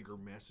 there's a bigger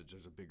message,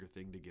 there's a bigger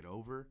thing to get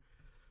over.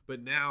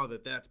 But now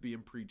that that's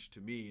being preached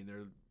to me, and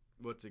they're,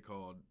 what's it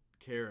called,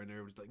 Kara, and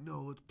everybody's like,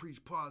 no, let's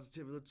preach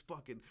positivity, let's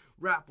fucking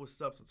rap with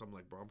substance. I'm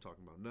like, bro, I'm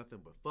talking about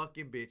nothing but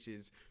fucking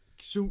bitches,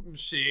 shooting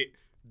shit,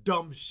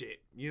 dumb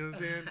shit. You know what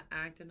I'm saying?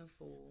 Acting a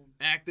fool.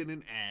 Acting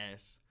an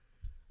ass.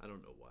 I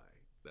don't know why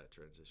that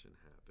transition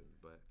happened,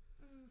 but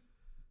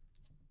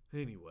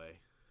anyway.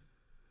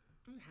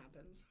 It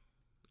happens.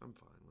 I'm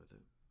fine with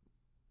it.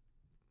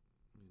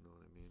 You know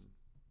what I mean?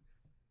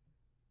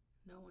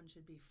 No one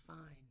should be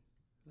fine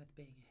with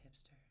being a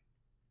hipster.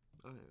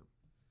 I am.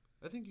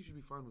 I think you should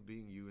be fine with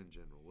being you in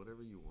general,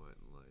 whatever you want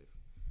in life.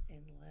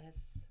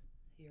 Unless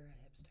you're a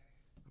hipster.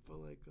 I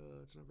feel like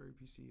it's not very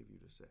PC of you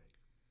to say,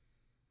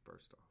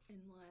 first off.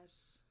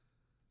 Unless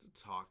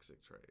it's a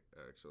toxic trait,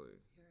 actually.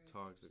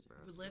 Toxic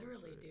masculine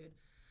literally, trait. dude.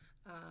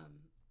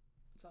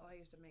 It's all I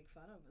used to make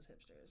fun of was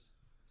hipsters.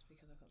 It's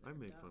because I thought they I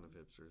were made dumb. fun of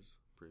hipsters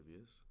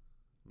previous.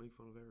 Make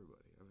fun of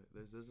everybody.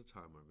 There's a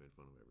time where I made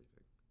fun of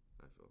everything,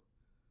 I feel.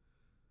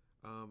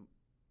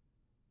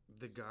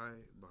 The guy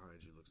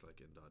behind you looks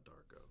like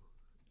Darko.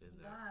 In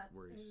That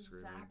where he's is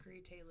screaming. Zachary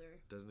Taylor.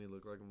 Doesn't he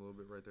look like him a little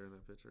bit right there in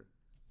that picture?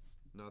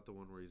 Not the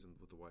one where he's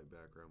with the white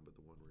background, but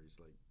the one where he's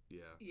like,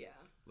 yeah.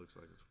 Looks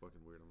like it's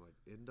fucking weird. I'm like,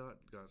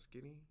 Indot got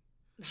skinny?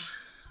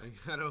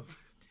 I don't.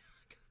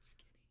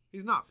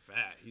 He's not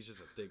fat. He's just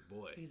a thick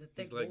boy. He's a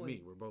thick He's like boy.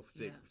 me. We're both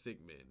thick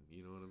men.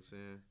 You know what I'm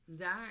saying?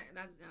 Zach,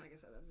 that's like I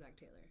said, that's Zach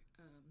Taylor.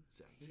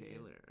 Zach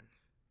Taylor.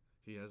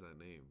 He has a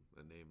name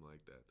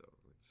like that though.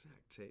 Like,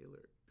 Zach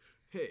Taylor.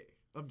 Hey,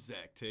 I'm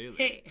Zach Taylor.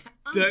 Hey,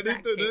 I'm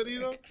Zach Taylor. You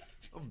know?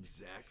 I'm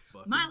Zach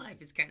fucking. My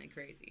life is kind of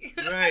crazy.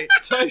 Right.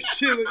 Type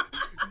shit.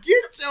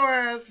 Get your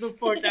ass the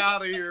fuck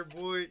out of here,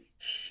 boy.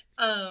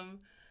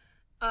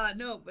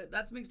 No, but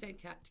that's Mixtape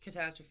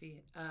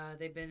Catastrophe.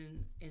 They've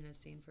been in a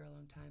scene for a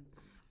long time.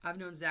 I've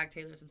known Zach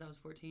Taylor since I was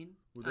 14.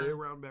 Were they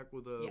around back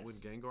with yes. when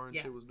Gengar and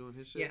shit was doing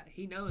his shit? Yeah,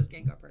 he knows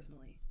Gengar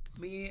personally.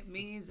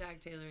 Me, Zach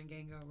Taylor, and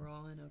Gengar were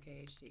all in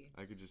OKHC.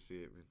 I could just see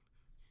it, man.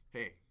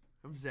 Hey,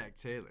 I'm Zach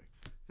Taylor.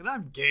 And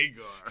I'm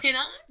Gengar. And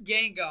I'm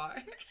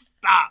Gengar.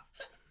 Stop!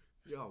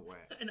 Y'all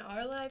whack. And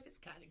our life is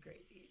kind of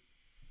crazy.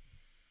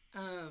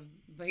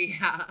 But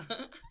yeah.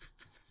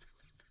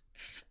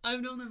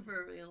 I've known them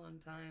for a really long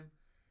time.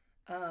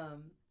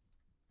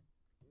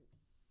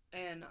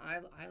 And I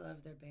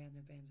love their band.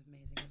 Their band's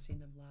amazing. I've seen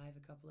them live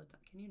a couple of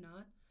times. Can you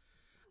not?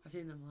 I've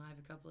seen them live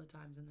a couple of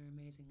times, and they're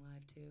amazing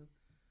live, too.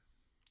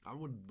 I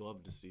would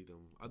love to see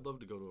them. I'd love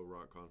to go to a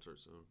rock concert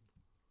soon.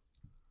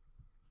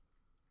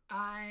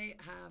 I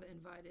have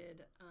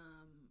invited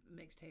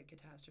Mixtape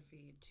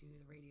Catastrophe to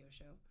the radio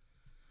show.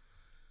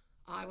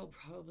 I will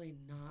probably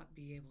not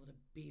be able to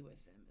be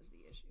with them is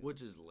the issue.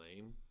 Which is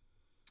lame.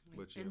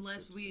 Like,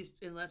 unless we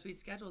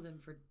schedule them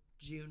for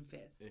June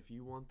 5th. If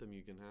you want them,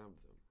 you can have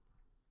them.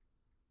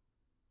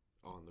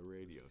 On the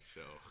radio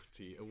show.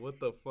 Tia, what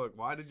the fuck?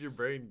 Why did your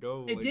brain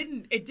go? It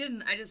didn't.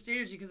 I just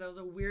stared at you because that was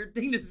a weird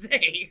thing to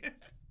say.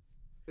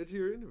 It's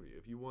your interview.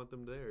 If you want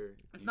them there.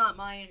 It's not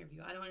my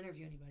interview. I don't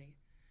interview anybody.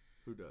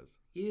 Who does?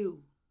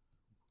 You.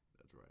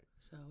 That's right.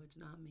 So it's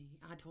not me.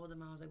 I told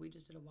him, I was like, we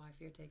just did a Y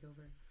Fear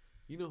takeover.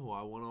 You know who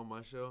I want on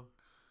my show?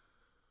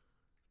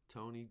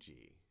 Tony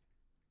G.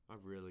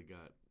 I've really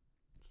got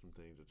some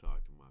things to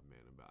talk to my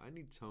man about. I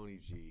need Tony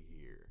G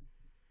here.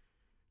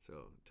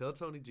 So tell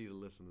Tony G to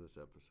listen to this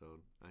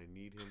episode. I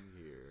need him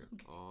here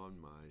on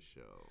my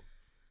show.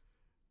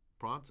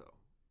 Pronto.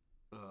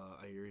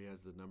 I hear he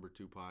has the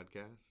 #2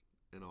 podcast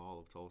in all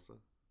of Tulsa.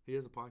 He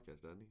has a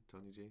podcast, doesn't he,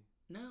 Tony G?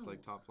 No. It's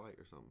like Top Flight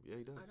or something. Yeah,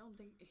 he does. I don't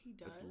think he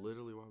does. That's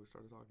literally why we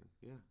started talking.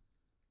 Yeah.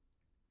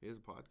 He has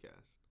a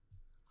podcast.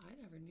 I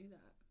never knew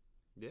that.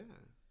 Yeah.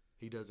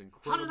 He does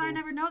incredible... How did I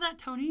never know that,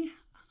 Tony?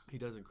 He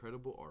does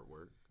incredible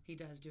artwork. He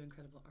does do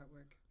incredible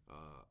artwork.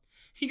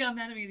 He got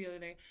mad at me the other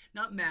day.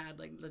 Not mad,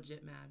 like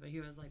legit mad, but he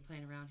was like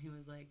playing around.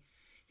 He's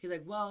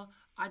like, well,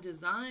 I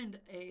designed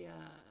a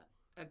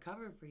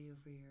cover for you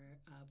for your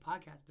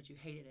podcast, but you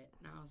hated it.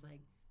 And I was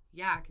like,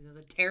 yeah, because it was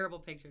a terrible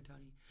picture,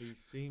 Tony. He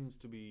seems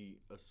to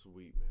be a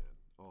sweet man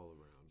all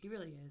around. He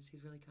really is.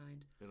 He's really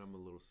kind. And I'm a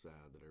little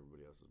sad that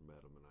everybody else has met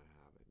him and I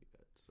haven't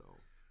yet.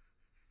 So,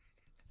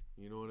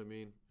 you know what I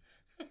mean?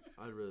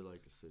 I'd really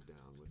like to sit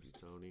down with you,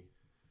 Tony.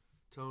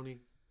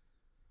 Tony,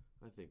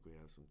 I think we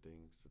have some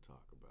things to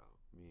talk about.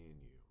 Me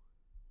and you.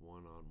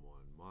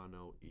 One-on-one.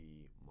 Mono.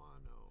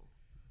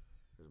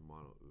 There's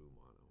mono.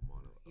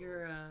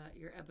 Your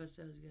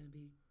episode is going to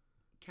be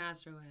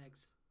Castro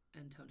X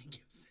and Tony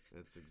Gibson.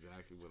 That's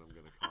exactly what I'm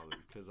going to call it.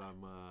 Because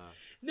I'm,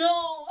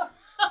 No!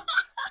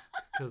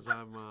 Because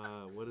I'm,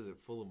 what is it?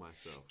 Full of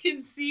myself.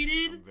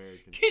 Conceited? I'm very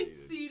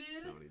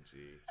conceited. Tony G.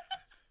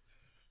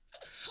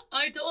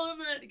 I told him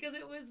that because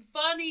it was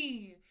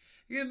funny.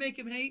 You're going to make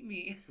him hate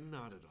me.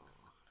 Not at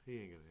all. He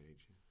ain't going to hate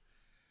you.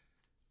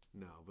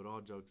 No, but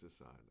all jokes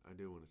aside, I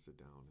do want to sit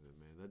down with him,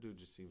 man. That dude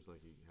just seems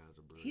like he has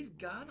a brilliant He's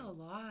got brain. a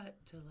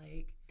lot to,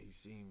 like... He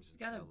seems He's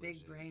got a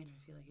big brain. I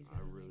feel like he's got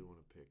I really want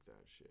to pick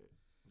that shit.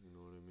 You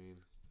know what I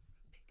mean?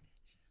 Pick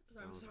that shit.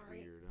 I'm Sounds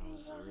sorry. Weird. I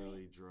was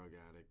really drug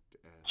addict.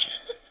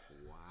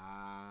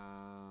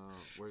 Wow.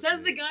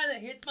 Says the guy that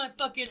hits my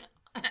fucking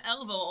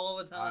elbow all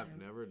the time.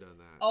 I've never done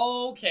that.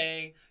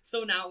 Okay.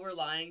 So now we're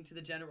lying to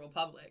the general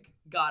public.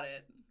 Got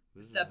it.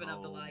 This Stepping is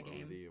up the lie home of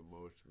game. The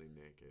emotionally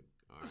naked.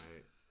 All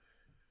right.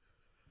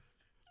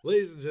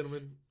 Ladies and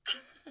gentlemen.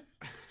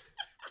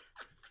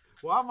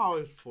 Well, I'm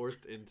always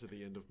forced into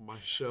the end of my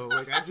show.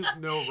 Like, I just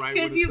know right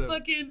when it's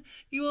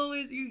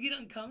Because you get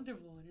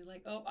uncomfortable and you're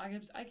like, oh, I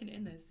can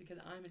end this because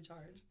I'm in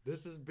charge.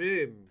 This has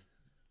been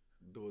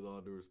the With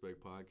All Due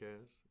Respect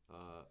podcast.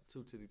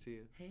 Tittie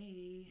Tia.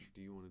 Hey.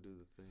 Do you want to do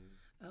the thing?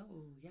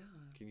 Oh, yeah.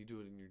 Can you do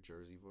it in your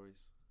Jersey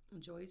voice?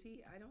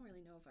 Joycey? I don't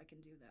really know if I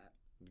can do that.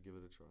 Give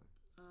it a try.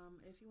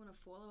 If you want to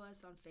follow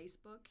us on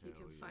Facebook, you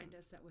Hell can yeah. find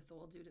us at With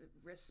All Due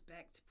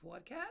Respect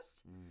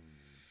Podcast.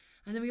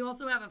 And then we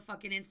also have a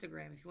fucking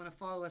Instagram. If you want to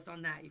follow us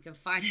on that, you can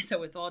find us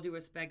at With All Due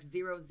Respect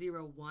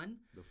 001.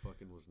 The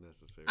fucking was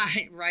necessary.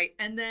 Right.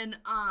 And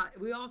then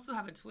we also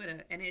have a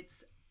Twitter, and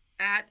it's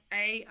at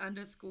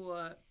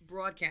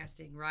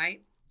 @_broadcasting,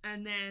 right?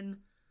 And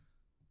then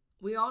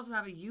we also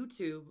have a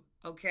YouTube,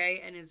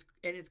 okay? And it's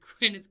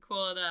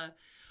called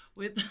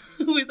with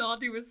All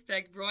Due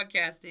Respect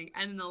Broadcasting.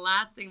 And then the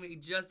last thing we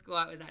just go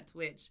out was at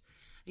Twitch.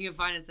 You can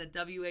find us at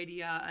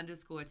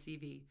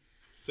WADR_TV.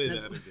 Say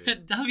that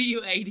again.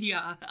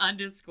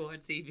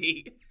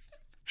 WADR_TV.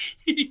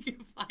 You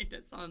can find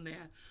us on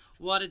there.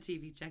 Water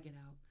TV, check it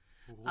out.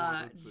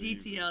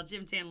 GTL,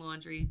 Gym Tan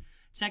Laundry.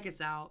 Check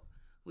us out.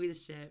 We the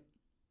shit.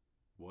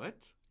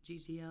 What?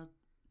 GTL,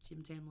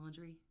 Gym Tan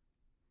Laundry.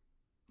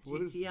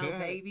 What is GTL, that?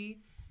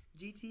 baby.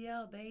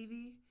 GTL,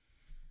 baby.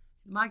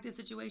 Mike the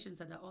Situation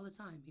said that all the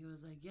time. He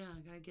was like, yeah, I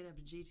gotta get up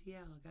to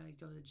GTL. I gotta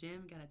go to the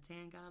gym, gotta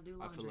tan, gotta do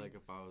laundry. I feel like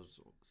if I was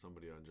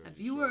somebody on Jersey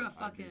if you were a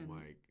Shore, I'd be fucking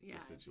Mike yeah,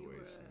 the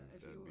Situation.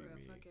 if That'd you were be a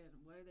me.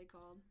 fucking what are they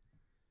called?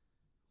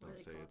 Don't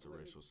say it's a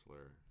racial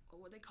slur. Oh,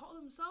 well, they call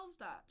themselves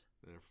that.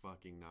 They're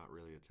fucking not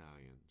really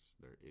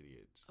Italians. They're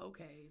idiots.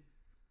 Okay.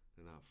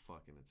 They're not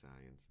fucking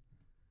Italians.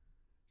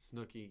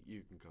 Snooki,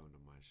 you can come to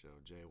my show.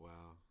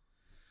 JWoww,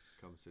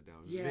 come sit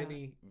down. Yeah.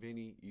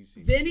 Vinny, you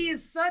see. Vinny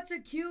is such a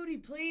cutie.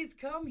 Please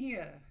come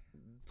here.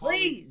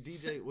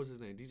 Please. DJ, what's his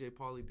name? DJ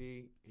Pauly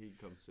D. He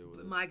come sit with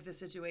us. Mike, the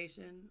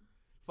situation.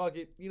 Fuck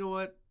it. You know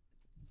what?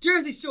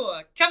 Jersey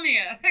Shore, come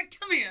here.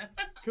 Come here.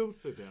 Come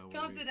sit down with me.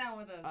 Come sit down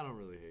with us. I don't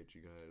really hate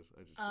you guys.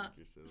 I just think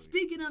you're silly.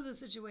 Speaking of the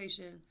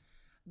situation,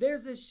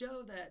 there's this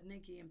show that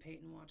Nikki and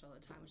Peyton watch all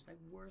the time, which is like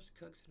Worst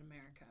Cooks in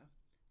America.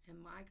 And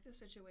Mike the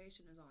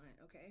Situation is on it,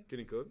 okay? Can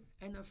he cook?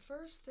 And the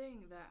first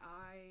thing that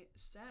I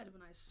said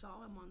when I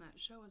saw him on that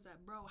show is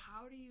that, bro,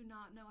 how do you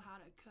not know how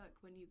to cook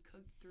when you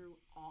cooked through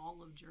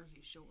all of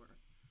Jersey Shore?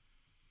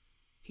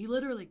 He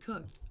literally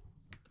cooked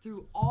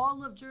through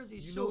all of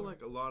Jersey Shore. You know,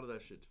 like, a lot of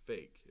that shit's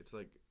fake. It's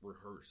like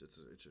rehearsed.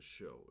 It's a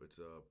show. It's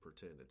a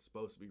pretend. It's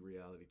supposed to be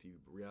reality TV,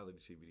 but reality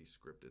TV is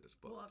scripted as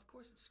fuck. Well, of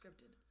course it's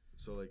scripted.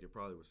 So, like, it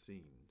probably was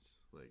scenes.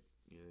 Like,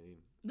 you know what I mean?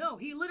 No,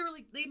 he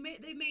literally, they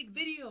made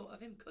video of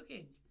him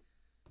cooking.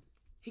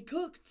 He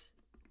cooked.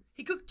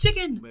 He cooked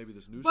chicken. Maybe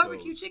this new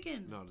barbecue show's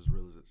chicken. not as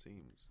real as it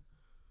seems.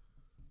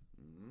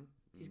 Mm-hmm.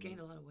 He's gained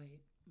a lot of weight,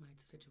 Mike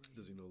the Situation.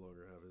 Does he no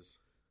longer have his...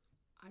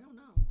 I don't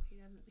know.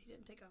 He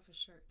didn't take off his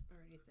shirt or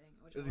anything.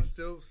 Is he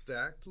still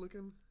stacked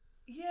looking?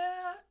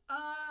 Yeah.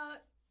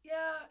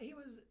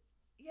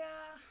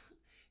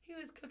 He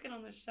was cooking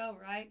on the show,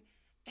 right?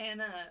 And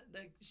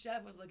the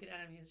chef was looking at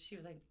him. She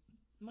was like,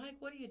 "Mike,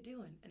 what are you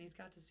doing?" And he's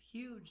got this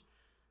huge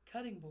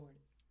cutting board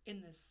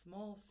in this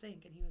small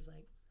sink, and he was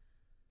like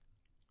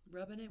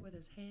rubbing it with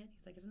his hand.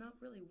 He's like, "It's not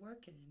really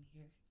working in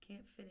here.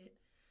 Can't fit it."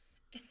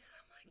 And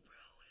I'm like, "Bro,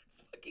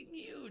 it's fucking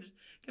huge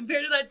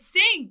compared to that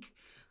sink.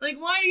 Like,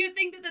 why do you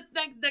think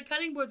that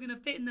cutting board's gonna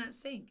fit in that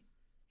sink?"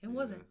 It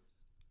wasn't.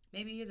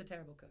 Maybe he is a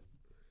terrible cook.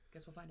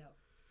 Guess we'll find out.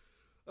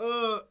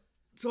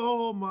 To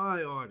all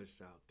my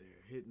artists out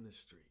there hitting the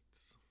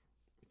streets,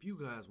 if you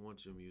guys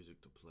want your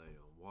music to play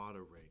on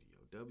Water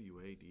Radio,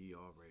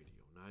 WADR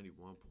Radio,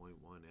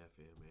 91.1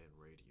 FM, and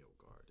Radio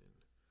Garden,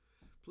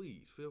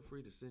 please feel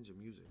free to send your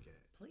music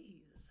at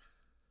Please.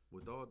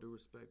 With All Due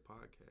Respect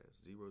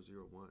Podcast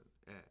 001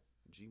 at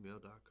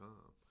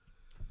gmail.com.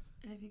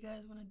 And if you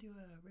guys want to do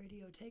a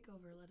radio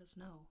takeover, let us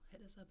know.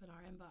 Hit us up in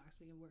our inbox.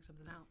 We can work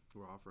something out.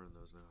 We're offering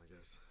those now, I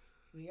guess.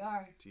 We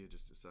are. Tia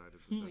just decided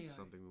that that's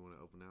something we want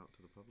to open out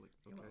to the public.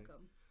 You're okay.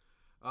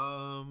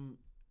 welcome.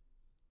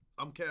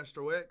 I'm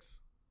Castro X.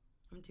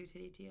 I'm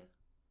Tittie Tia.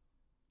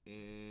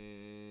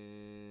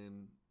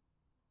 And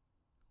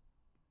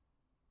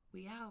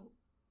we out.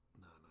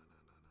 No.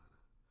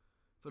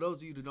 For those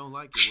of you that don't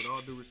like it, with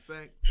all due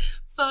respect,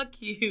 fuck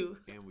you.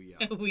 And we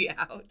out. We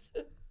out.